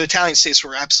the Italian states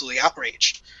were absolutely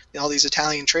outraged. All these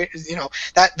Italian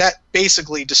that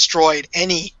basically destroyed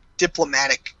any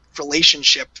diplomatic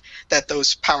relationship that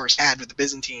those powers had with the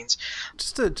Byzantines.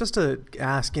 Just to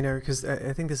ask, because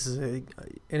I think this is an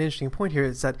interesting point here,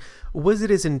 is that was it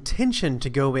his intention to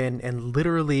go in and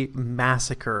literally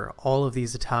massacre all of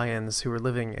these Italians who were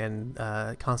living in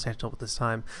Constantinople at this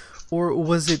time, or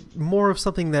was it more of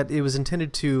something that it was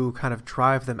intended to kind of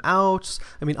drive them out?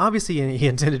 I mean, obviously he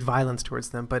intended violence towards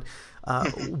them, but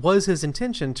was his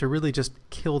intention to really just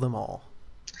kill them all?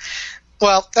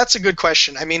 Well, that's a good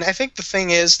question. I mean, I think the thing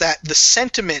is that the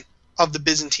sentiment of the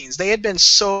Byzantines,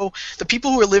 the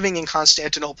people who were living in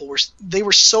Constantinople were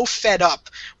so fed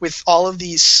up with all of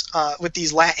these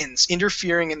Latins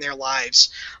interfering in their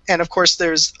lives. And of course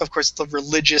there's the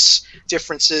religious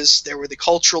differences, there were the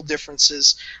cultural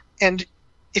differences. And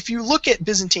if you look at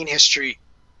Byzantine history,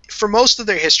 for most of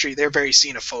their history, they're very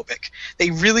xenophobic. They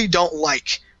really don't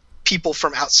like people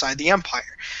from outside the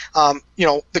empire.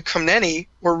 The Komneni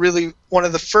were really one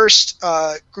of the first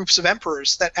groups of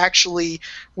emperors that actually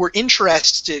were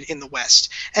interested in the West.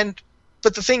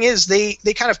 But the thing is, they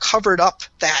kind of covered up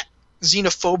that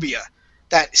xenophobia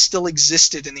that still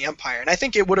existed in the empire. And I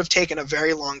think it would have taken a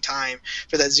very long time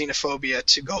for that xenophobia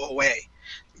to go away.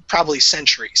 Probably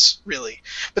centuries, really.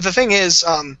 But the thing is,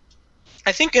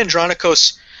 I think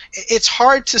Andronikos, it's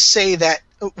hard to say that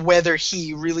whether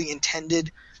he really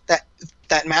intended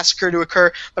that massacre to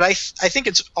occur, but I think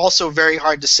it's also very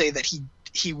hard to say that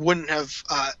he wouldn't have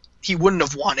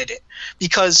wanted it,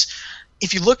 because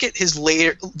if you look at his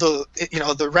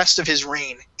the rest of his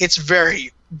reign, it's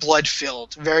very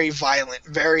blood-filled, very violent,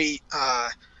 very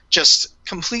just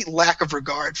complete lack of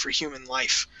regard for human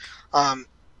life,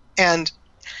 and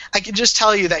I can just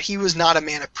tell you that he was not a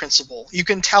man of principle. You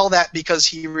can tell that because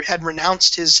he had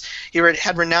renounced his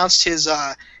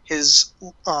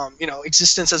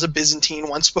existence as a Byzantine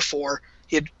once before.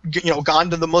 He had gone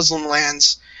to the Muslim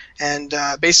lands, and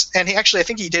he actually, I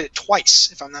think he did it twice,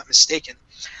 if I'm not mistaken.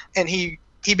 And he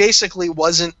basically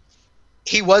wasn't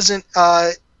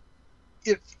a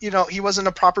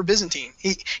proper Byzantine.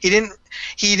 He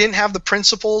didn't have the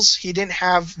principles. He didn't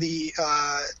have the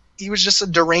he was just a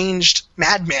deranged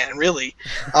madman, really,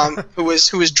 who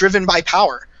was driven by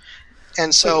power.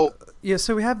 And so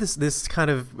we have this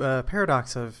kind of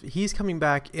paradox of he's coming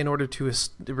back in order to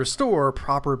restore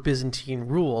proper Byzantine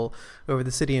rule over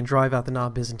the city and drive out the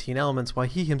non-Byzantine elements, while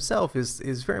he himself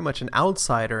is very much an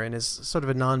outsider and is sort of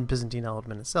a non-Byzantine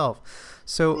element himself.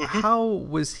 So how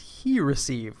was he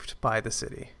received by the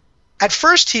city? At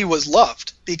first, he was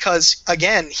loved because,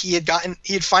 again, he had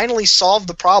finally solved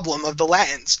the problem of the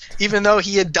Latins, even though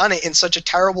he had done it in such a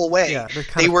terrible way. Yeah,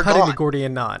 they were cutting the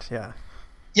Gordian knot.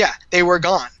 Yeah, they were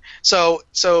gone. So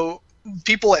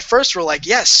people at first were like,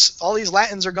 "Yes, all these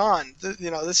Latins are gone.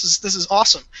 This is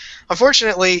awesome."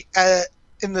 Unfortunately,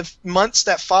 in the months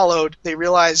that followed, they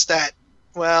realized that,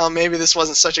 well, maybe this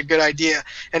wasn't such a good idea.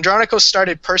 Andronikos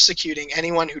started persecuting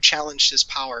anyone who challenged his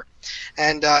power.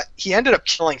 And he ended up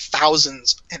killing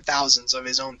thousands and thousands of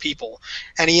his own people.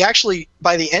 And he actually,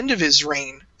 by the end of his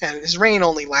reign, and his reign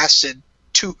only lasted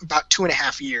about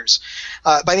 2.5 years,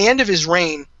 by the end of his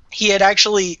reign, he had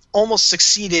actually almost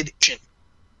succeeded.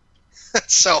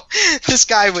 So this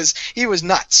guy was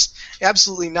nuts,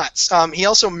 absolutely nuts. He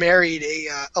also married the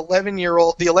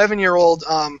 11-year-old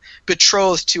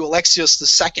betrothed to Alexios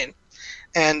II,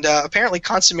 and apparently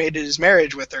consummated his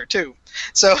marriage with her too.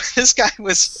 So this guy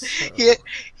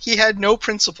he had no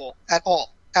principle at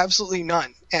all, absolutely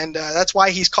none. And that's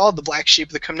why he's called the Black Sheep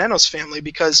of the Komnenos family,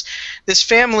 because this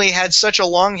family had such a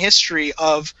long history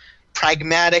of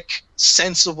pragmatic,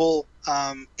 sensible,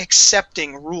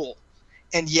 accepting rule.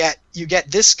 And yet you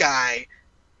get this guy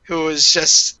who is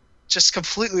just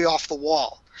completely off the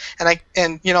wall. And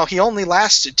he only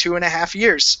lasted 2.5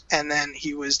 years, and then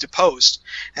he was deposed.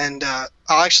 And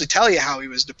I'll actually tell you how he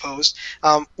was deposed.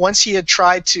 Once he had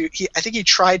tried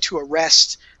to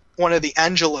arrest one of the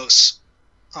Angelos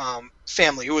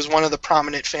family, who was one of the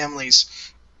prominent families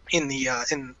in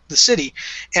the city.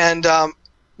 And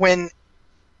when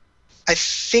I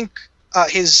think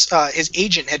his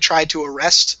agent had tried to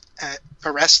arrest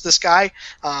this guy,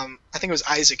 I think it was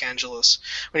Isaac Angelos.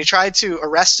 When he tried to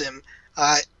arrest him,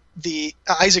 the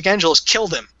Isaac Angelos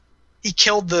killed him. He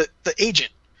killed the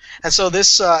agent, and so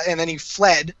and then he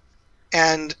fled,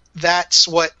 and that's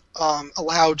what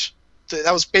allowed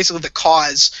that was basically the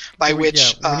cause by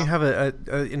which when you have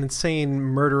an insane,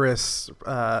 murderous,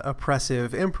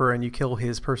 oppressive emperor and you kill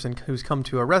his person who's come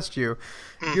to arrest you,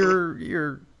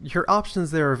 your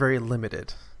options there are very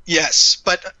limited. Yes,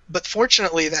 but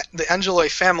fortunately that the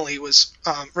Angeloi family was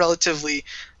relatively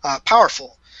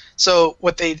powerful. So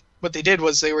what they did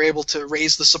was they were able to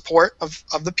raise the support of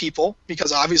the people,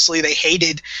 because obviously they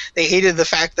hated the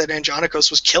fact that Andronicos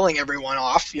was killing everyone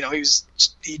off. You know,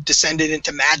 he descended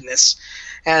into madness,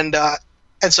 and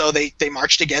so they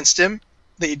marched against him,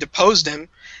 they deposed him,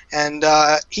 and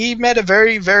he met a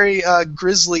very, very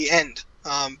grisly end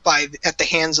at the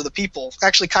hands of the people.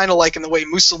 Actually, kind of like in the way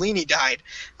Mussolini died.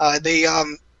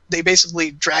 They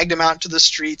basically dragged him out into the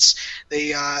streets.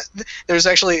 There's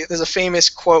a famous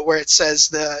quote where it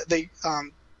says a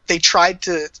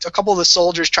couple of the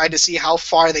soldiers tried to see how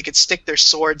far they could stick their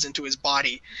swords into his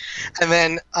body,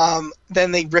 and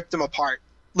then they ripped him apart,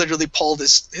 literally pulled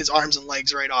his arms and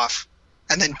legs right off,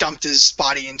 and then dumped his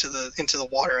body into the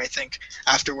water, I think,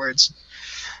 afterwards.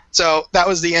 So that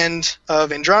was the end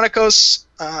of Andronicos,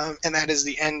 and that is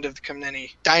the end of the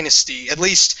Komnenian Dynasty, at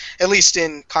least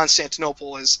in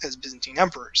Constantinople as Byzantine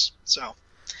emperors. So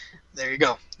there you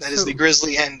go. That is the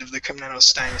grisly end of the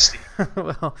Komnenos Dynasty.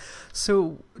 Well,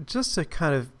 so just to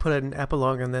kind of put an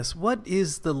epilogue on this, what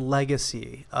is the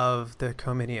legacy of the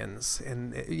Komnenians,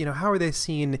 and how are they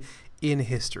seen in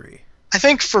history? I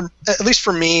think at least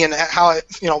for me, and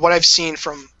what I've seen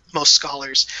from most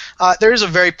scholars, there is a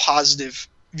very positive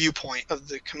viewpoint of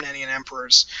the Komnenian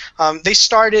emperors. They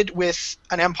started with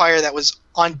an empire that was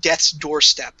on death's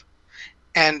doorstep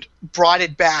and brought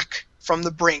it back from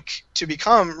the brink to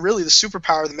become really the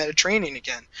superpower of the Mediterranean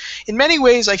again. In many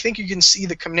ways, I think you can see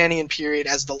the Komnenian period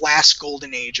as the last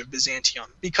golden age of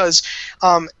Byzantium, because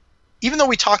even though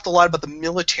we talked a lot about the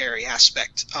military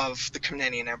aspect of the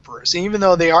Komnenian emperors, and even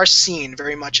though they are seen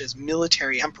very much as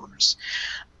military emperors,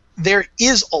 there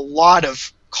is a lot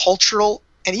of cultural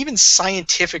and even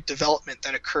scientific development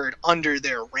that occurred under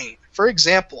their reign. For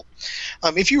example,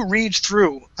 if you read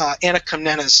through Anna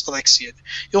Komnena's Alexiad,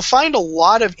 you'll find a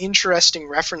lot of interesting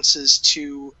references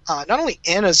to not only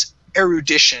Anna's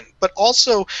erudition, but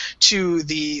also to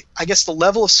the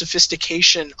level of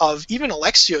sophistication of even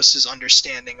Alexios's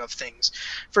understanding of things.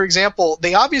 For example,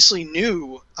 they obviously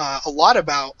knew a lot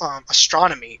about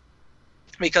astronomy,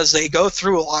 because they go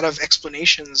through a lot of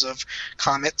explanations of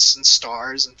comets and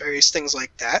stars and various things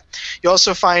like that. You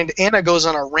also find Anna goes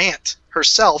on a rant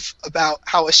herself about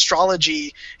how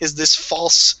astrology is this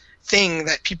false thing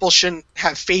that people shouldn't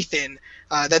have faith in,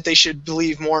 that they should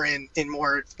believe more in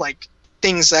more like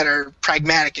things that are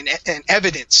pragmatic and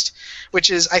evidenced,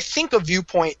 which is, I think, a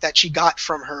viewpoint that she got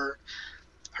from her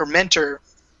mentor,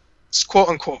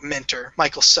 quote-unquote mentor,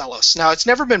 Michael Psellos. Now, it's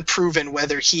never been proven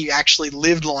whether he actually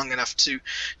lived long enough to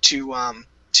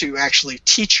actually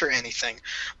teach her anything,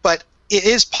 but it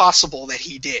is possible that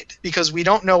he did, because we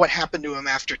don't know what happened to him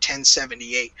after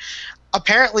 1078.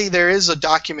 Apparently, there is a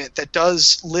document that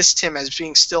does list him as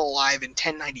being still alive in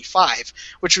 1095,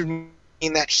 which would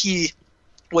mean that he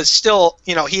was still,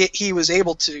 he was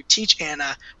able to teach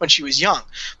Anna when she was young.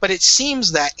 But it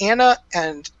seems that Anna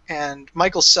and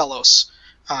Michael Psellos,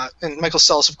 and Michael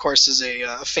Psellos, of course, is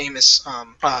a famous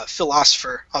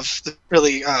philosopher of the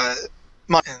really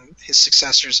and his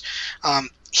successors.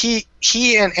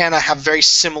 He and Anna have very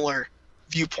similar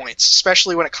viewpoints,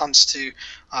 especially when it comes to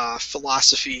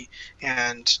philosophy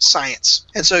and science.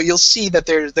 And so you'll see that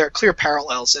there are clear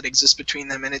parallels that exist between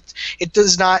them, and it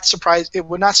would not surprise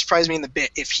me in the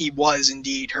bit if he was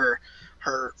indeed her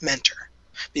mentor,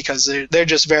 because they're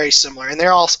just very similar, and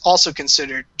they're also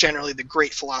considered generally the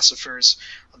great philosophers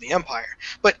of the empire.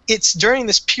 But it's during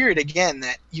this period again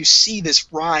that you see this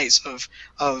rise of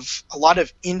a lot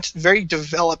of very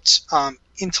developed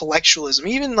intellectualism.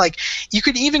 Even like you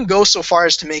could even go so far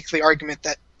as to make the argument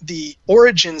that the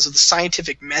origins of the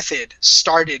scientific method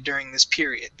started during this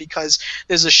period, because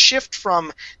there's a shift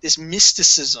from this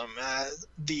mysticism,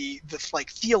 the like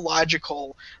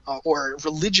theological or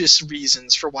religious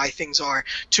reasons for why things are,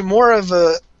 to more of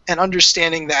an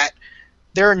understanding that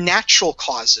there are natural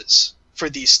causes for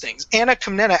these things. Anna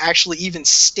Komnena actually even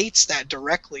states that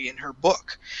directly in her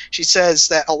book. She says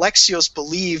that Alexios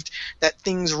believed that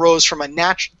things rose from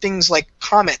things like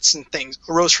comets and things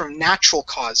arose from natural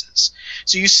causes.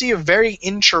 So you see a very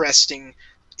interesting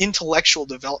intellectual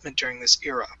development during this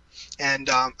era. And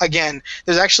again,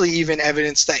 there's actually even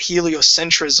evidence that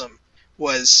heliocentrism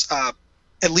was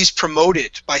at least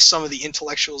promoted by some of the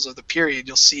intellectuals of the period.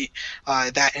 You'll see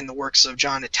that in the works of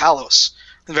John Italos.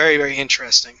 Very, very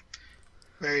interesting.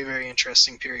 Very, very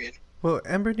interesting period. Well,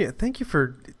 Ambarenya, thank you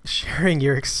for sharing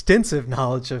your extensive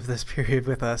knowledge of this period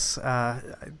with us.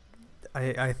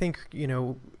 I think, you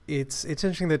know, it's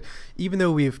interesting that even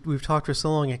though we've talked for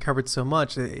so long and covered so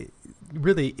much,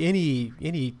 really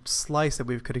any slice that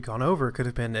we could have gone over could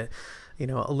have been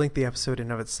a lengthy episode in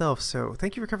and of itself. So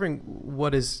thank you for covering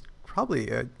what is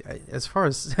probably, as far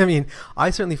as, I mean, I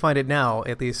certainly find it now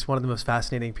at least one of the most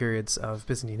fascinating periods of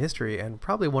Byzantine history, and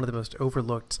probably one of the most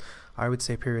overlooked, I would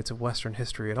say, periods of Western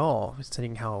history at all,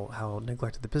 seeing how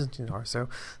neglected the Byzantines are. So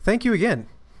thank you again.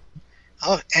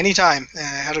 Oh, anytime.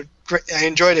 I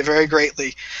enjoyed it very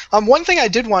greatly. One thing I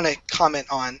did want to comment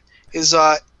on is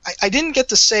I didn't get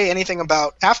to say anything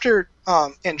about, after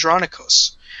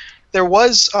Andronikos, there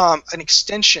was an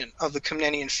extension of the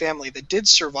Komnenian family that did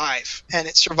survive, and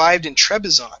it survived in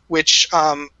Trebizond, which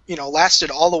lasted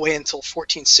all the way until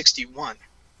 1461,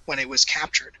 when it was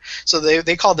captured. So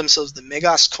they called themselves the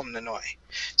Megas Komnenoi,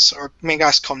 or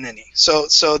Megas Komneni. So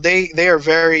they are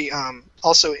very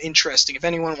also interesting. If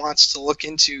anyone wants to look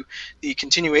into the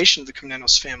continuation of the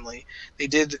Komnenos family, they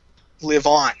did live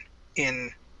on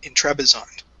in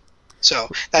Trebizond. So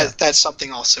that's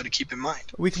something also to keep in mind.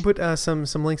 We can put some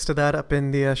links to that up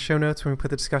in the show notes when we put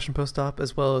the discussion post up,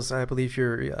 as well as I believe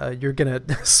you're gonna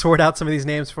sort out some of these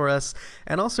names for us,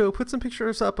 and also put some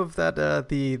pictures up of that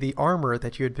the armor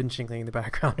that you had been jingling in the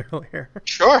background earlier.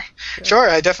 Sure,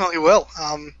 I definitely will.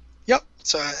 Yep.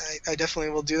 So I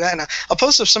definitely will do that, and I'll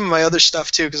post up some of my other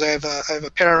stuff too, because I have a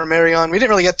Paramarion. We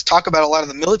didn't really get to talk about a lot of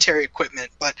the military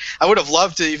equipment, but I would have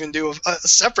loved to even do a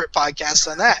separate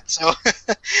podcast on that.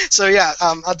 So yeah,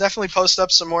 I'll definitely post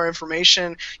up some more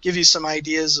information, give you some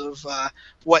ideas of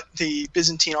what the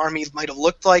Byzantine army might have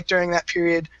looked like during that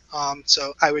period.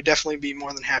 So I would definitely be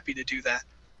more than happy to do that.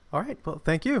 All right. Well,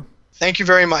 thank you. Thank you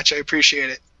very much. I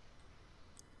appreciate it.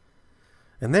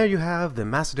 And there you have the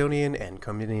Macedonian and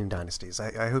Komnenian dynasties.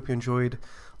 I hope you enjoyed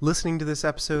listening to this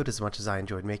episode as much as I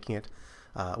enjoyed making it.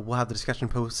 We'll have the discussion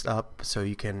post up so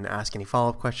you can ask any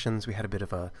follow-up questions. We had a bit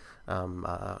of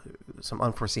some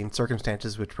unforeseen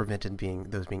circumstances which prevented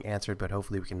those being answered, but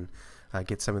hopefully we can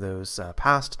get some of those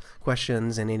past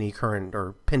questions and any current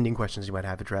or pending questions you might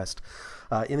have addressed.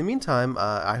 In the meantime,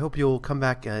 I hope you'll come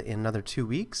back in another 2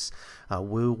 weeks.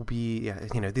 We'll be,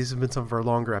 these have been some of our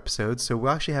longer episodes, so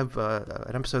we'll actually have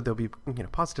an episode that'll be,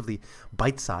 positively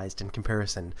bite-sized in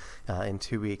comparison in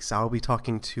 2 weeks. I'll be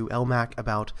talking to Elmac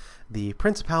about the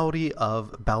Principality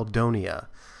of Baldonia,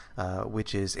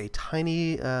 which is a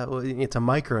tiny, it's a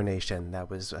micronation that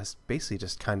was basically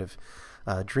just kind of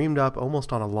dreamed up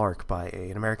almost on a lark by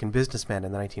an American businessman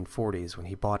in the 1940s when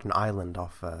he bought an island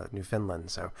off Newfoundland.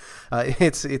 So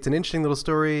it's an interesting little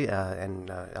story, and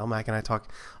Elmac and I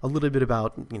talk a little bit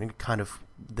about kind of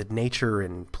the nature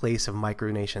and place of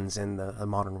micronations in the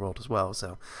modern world as well.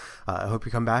 So I hope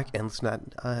you come back and listen to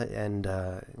that. And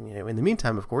in the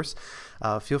meantime, of course,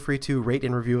 feel free to rate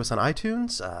and review us on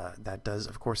iTunes. That does,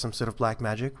 of course, some sort of black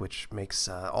magic, which makes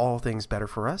all things better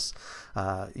for us.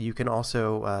 You can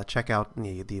also check out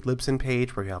the Libsyn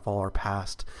page where you have all our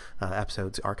past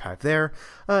episodes archived there.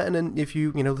 And then if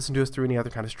you listen to us through any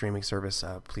other kind of streaming service,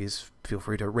 please feel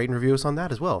free to rate and review us on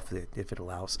that as well if it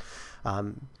allows.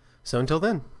 So until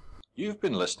then. You've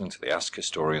been listening to the Ask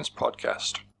Historians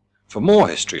podcast. For more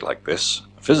history like this,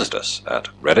 visit us at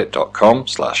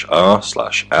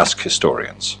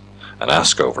reddit.com/r/AskHistorians and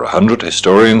ask over 100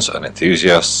 historians and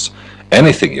enthusiasts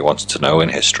anything you want to know in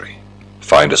history.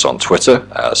 Find us on Twitter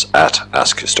as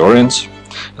 @AskHistorians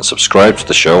and subscribe to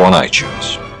the show on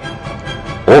iTunes.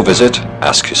 Or visit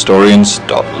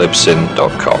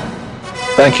askhistorians.libsyn.com.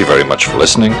 Thank you very much for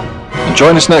listening, and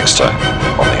join us next time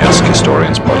on the Ask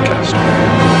Historians podcast.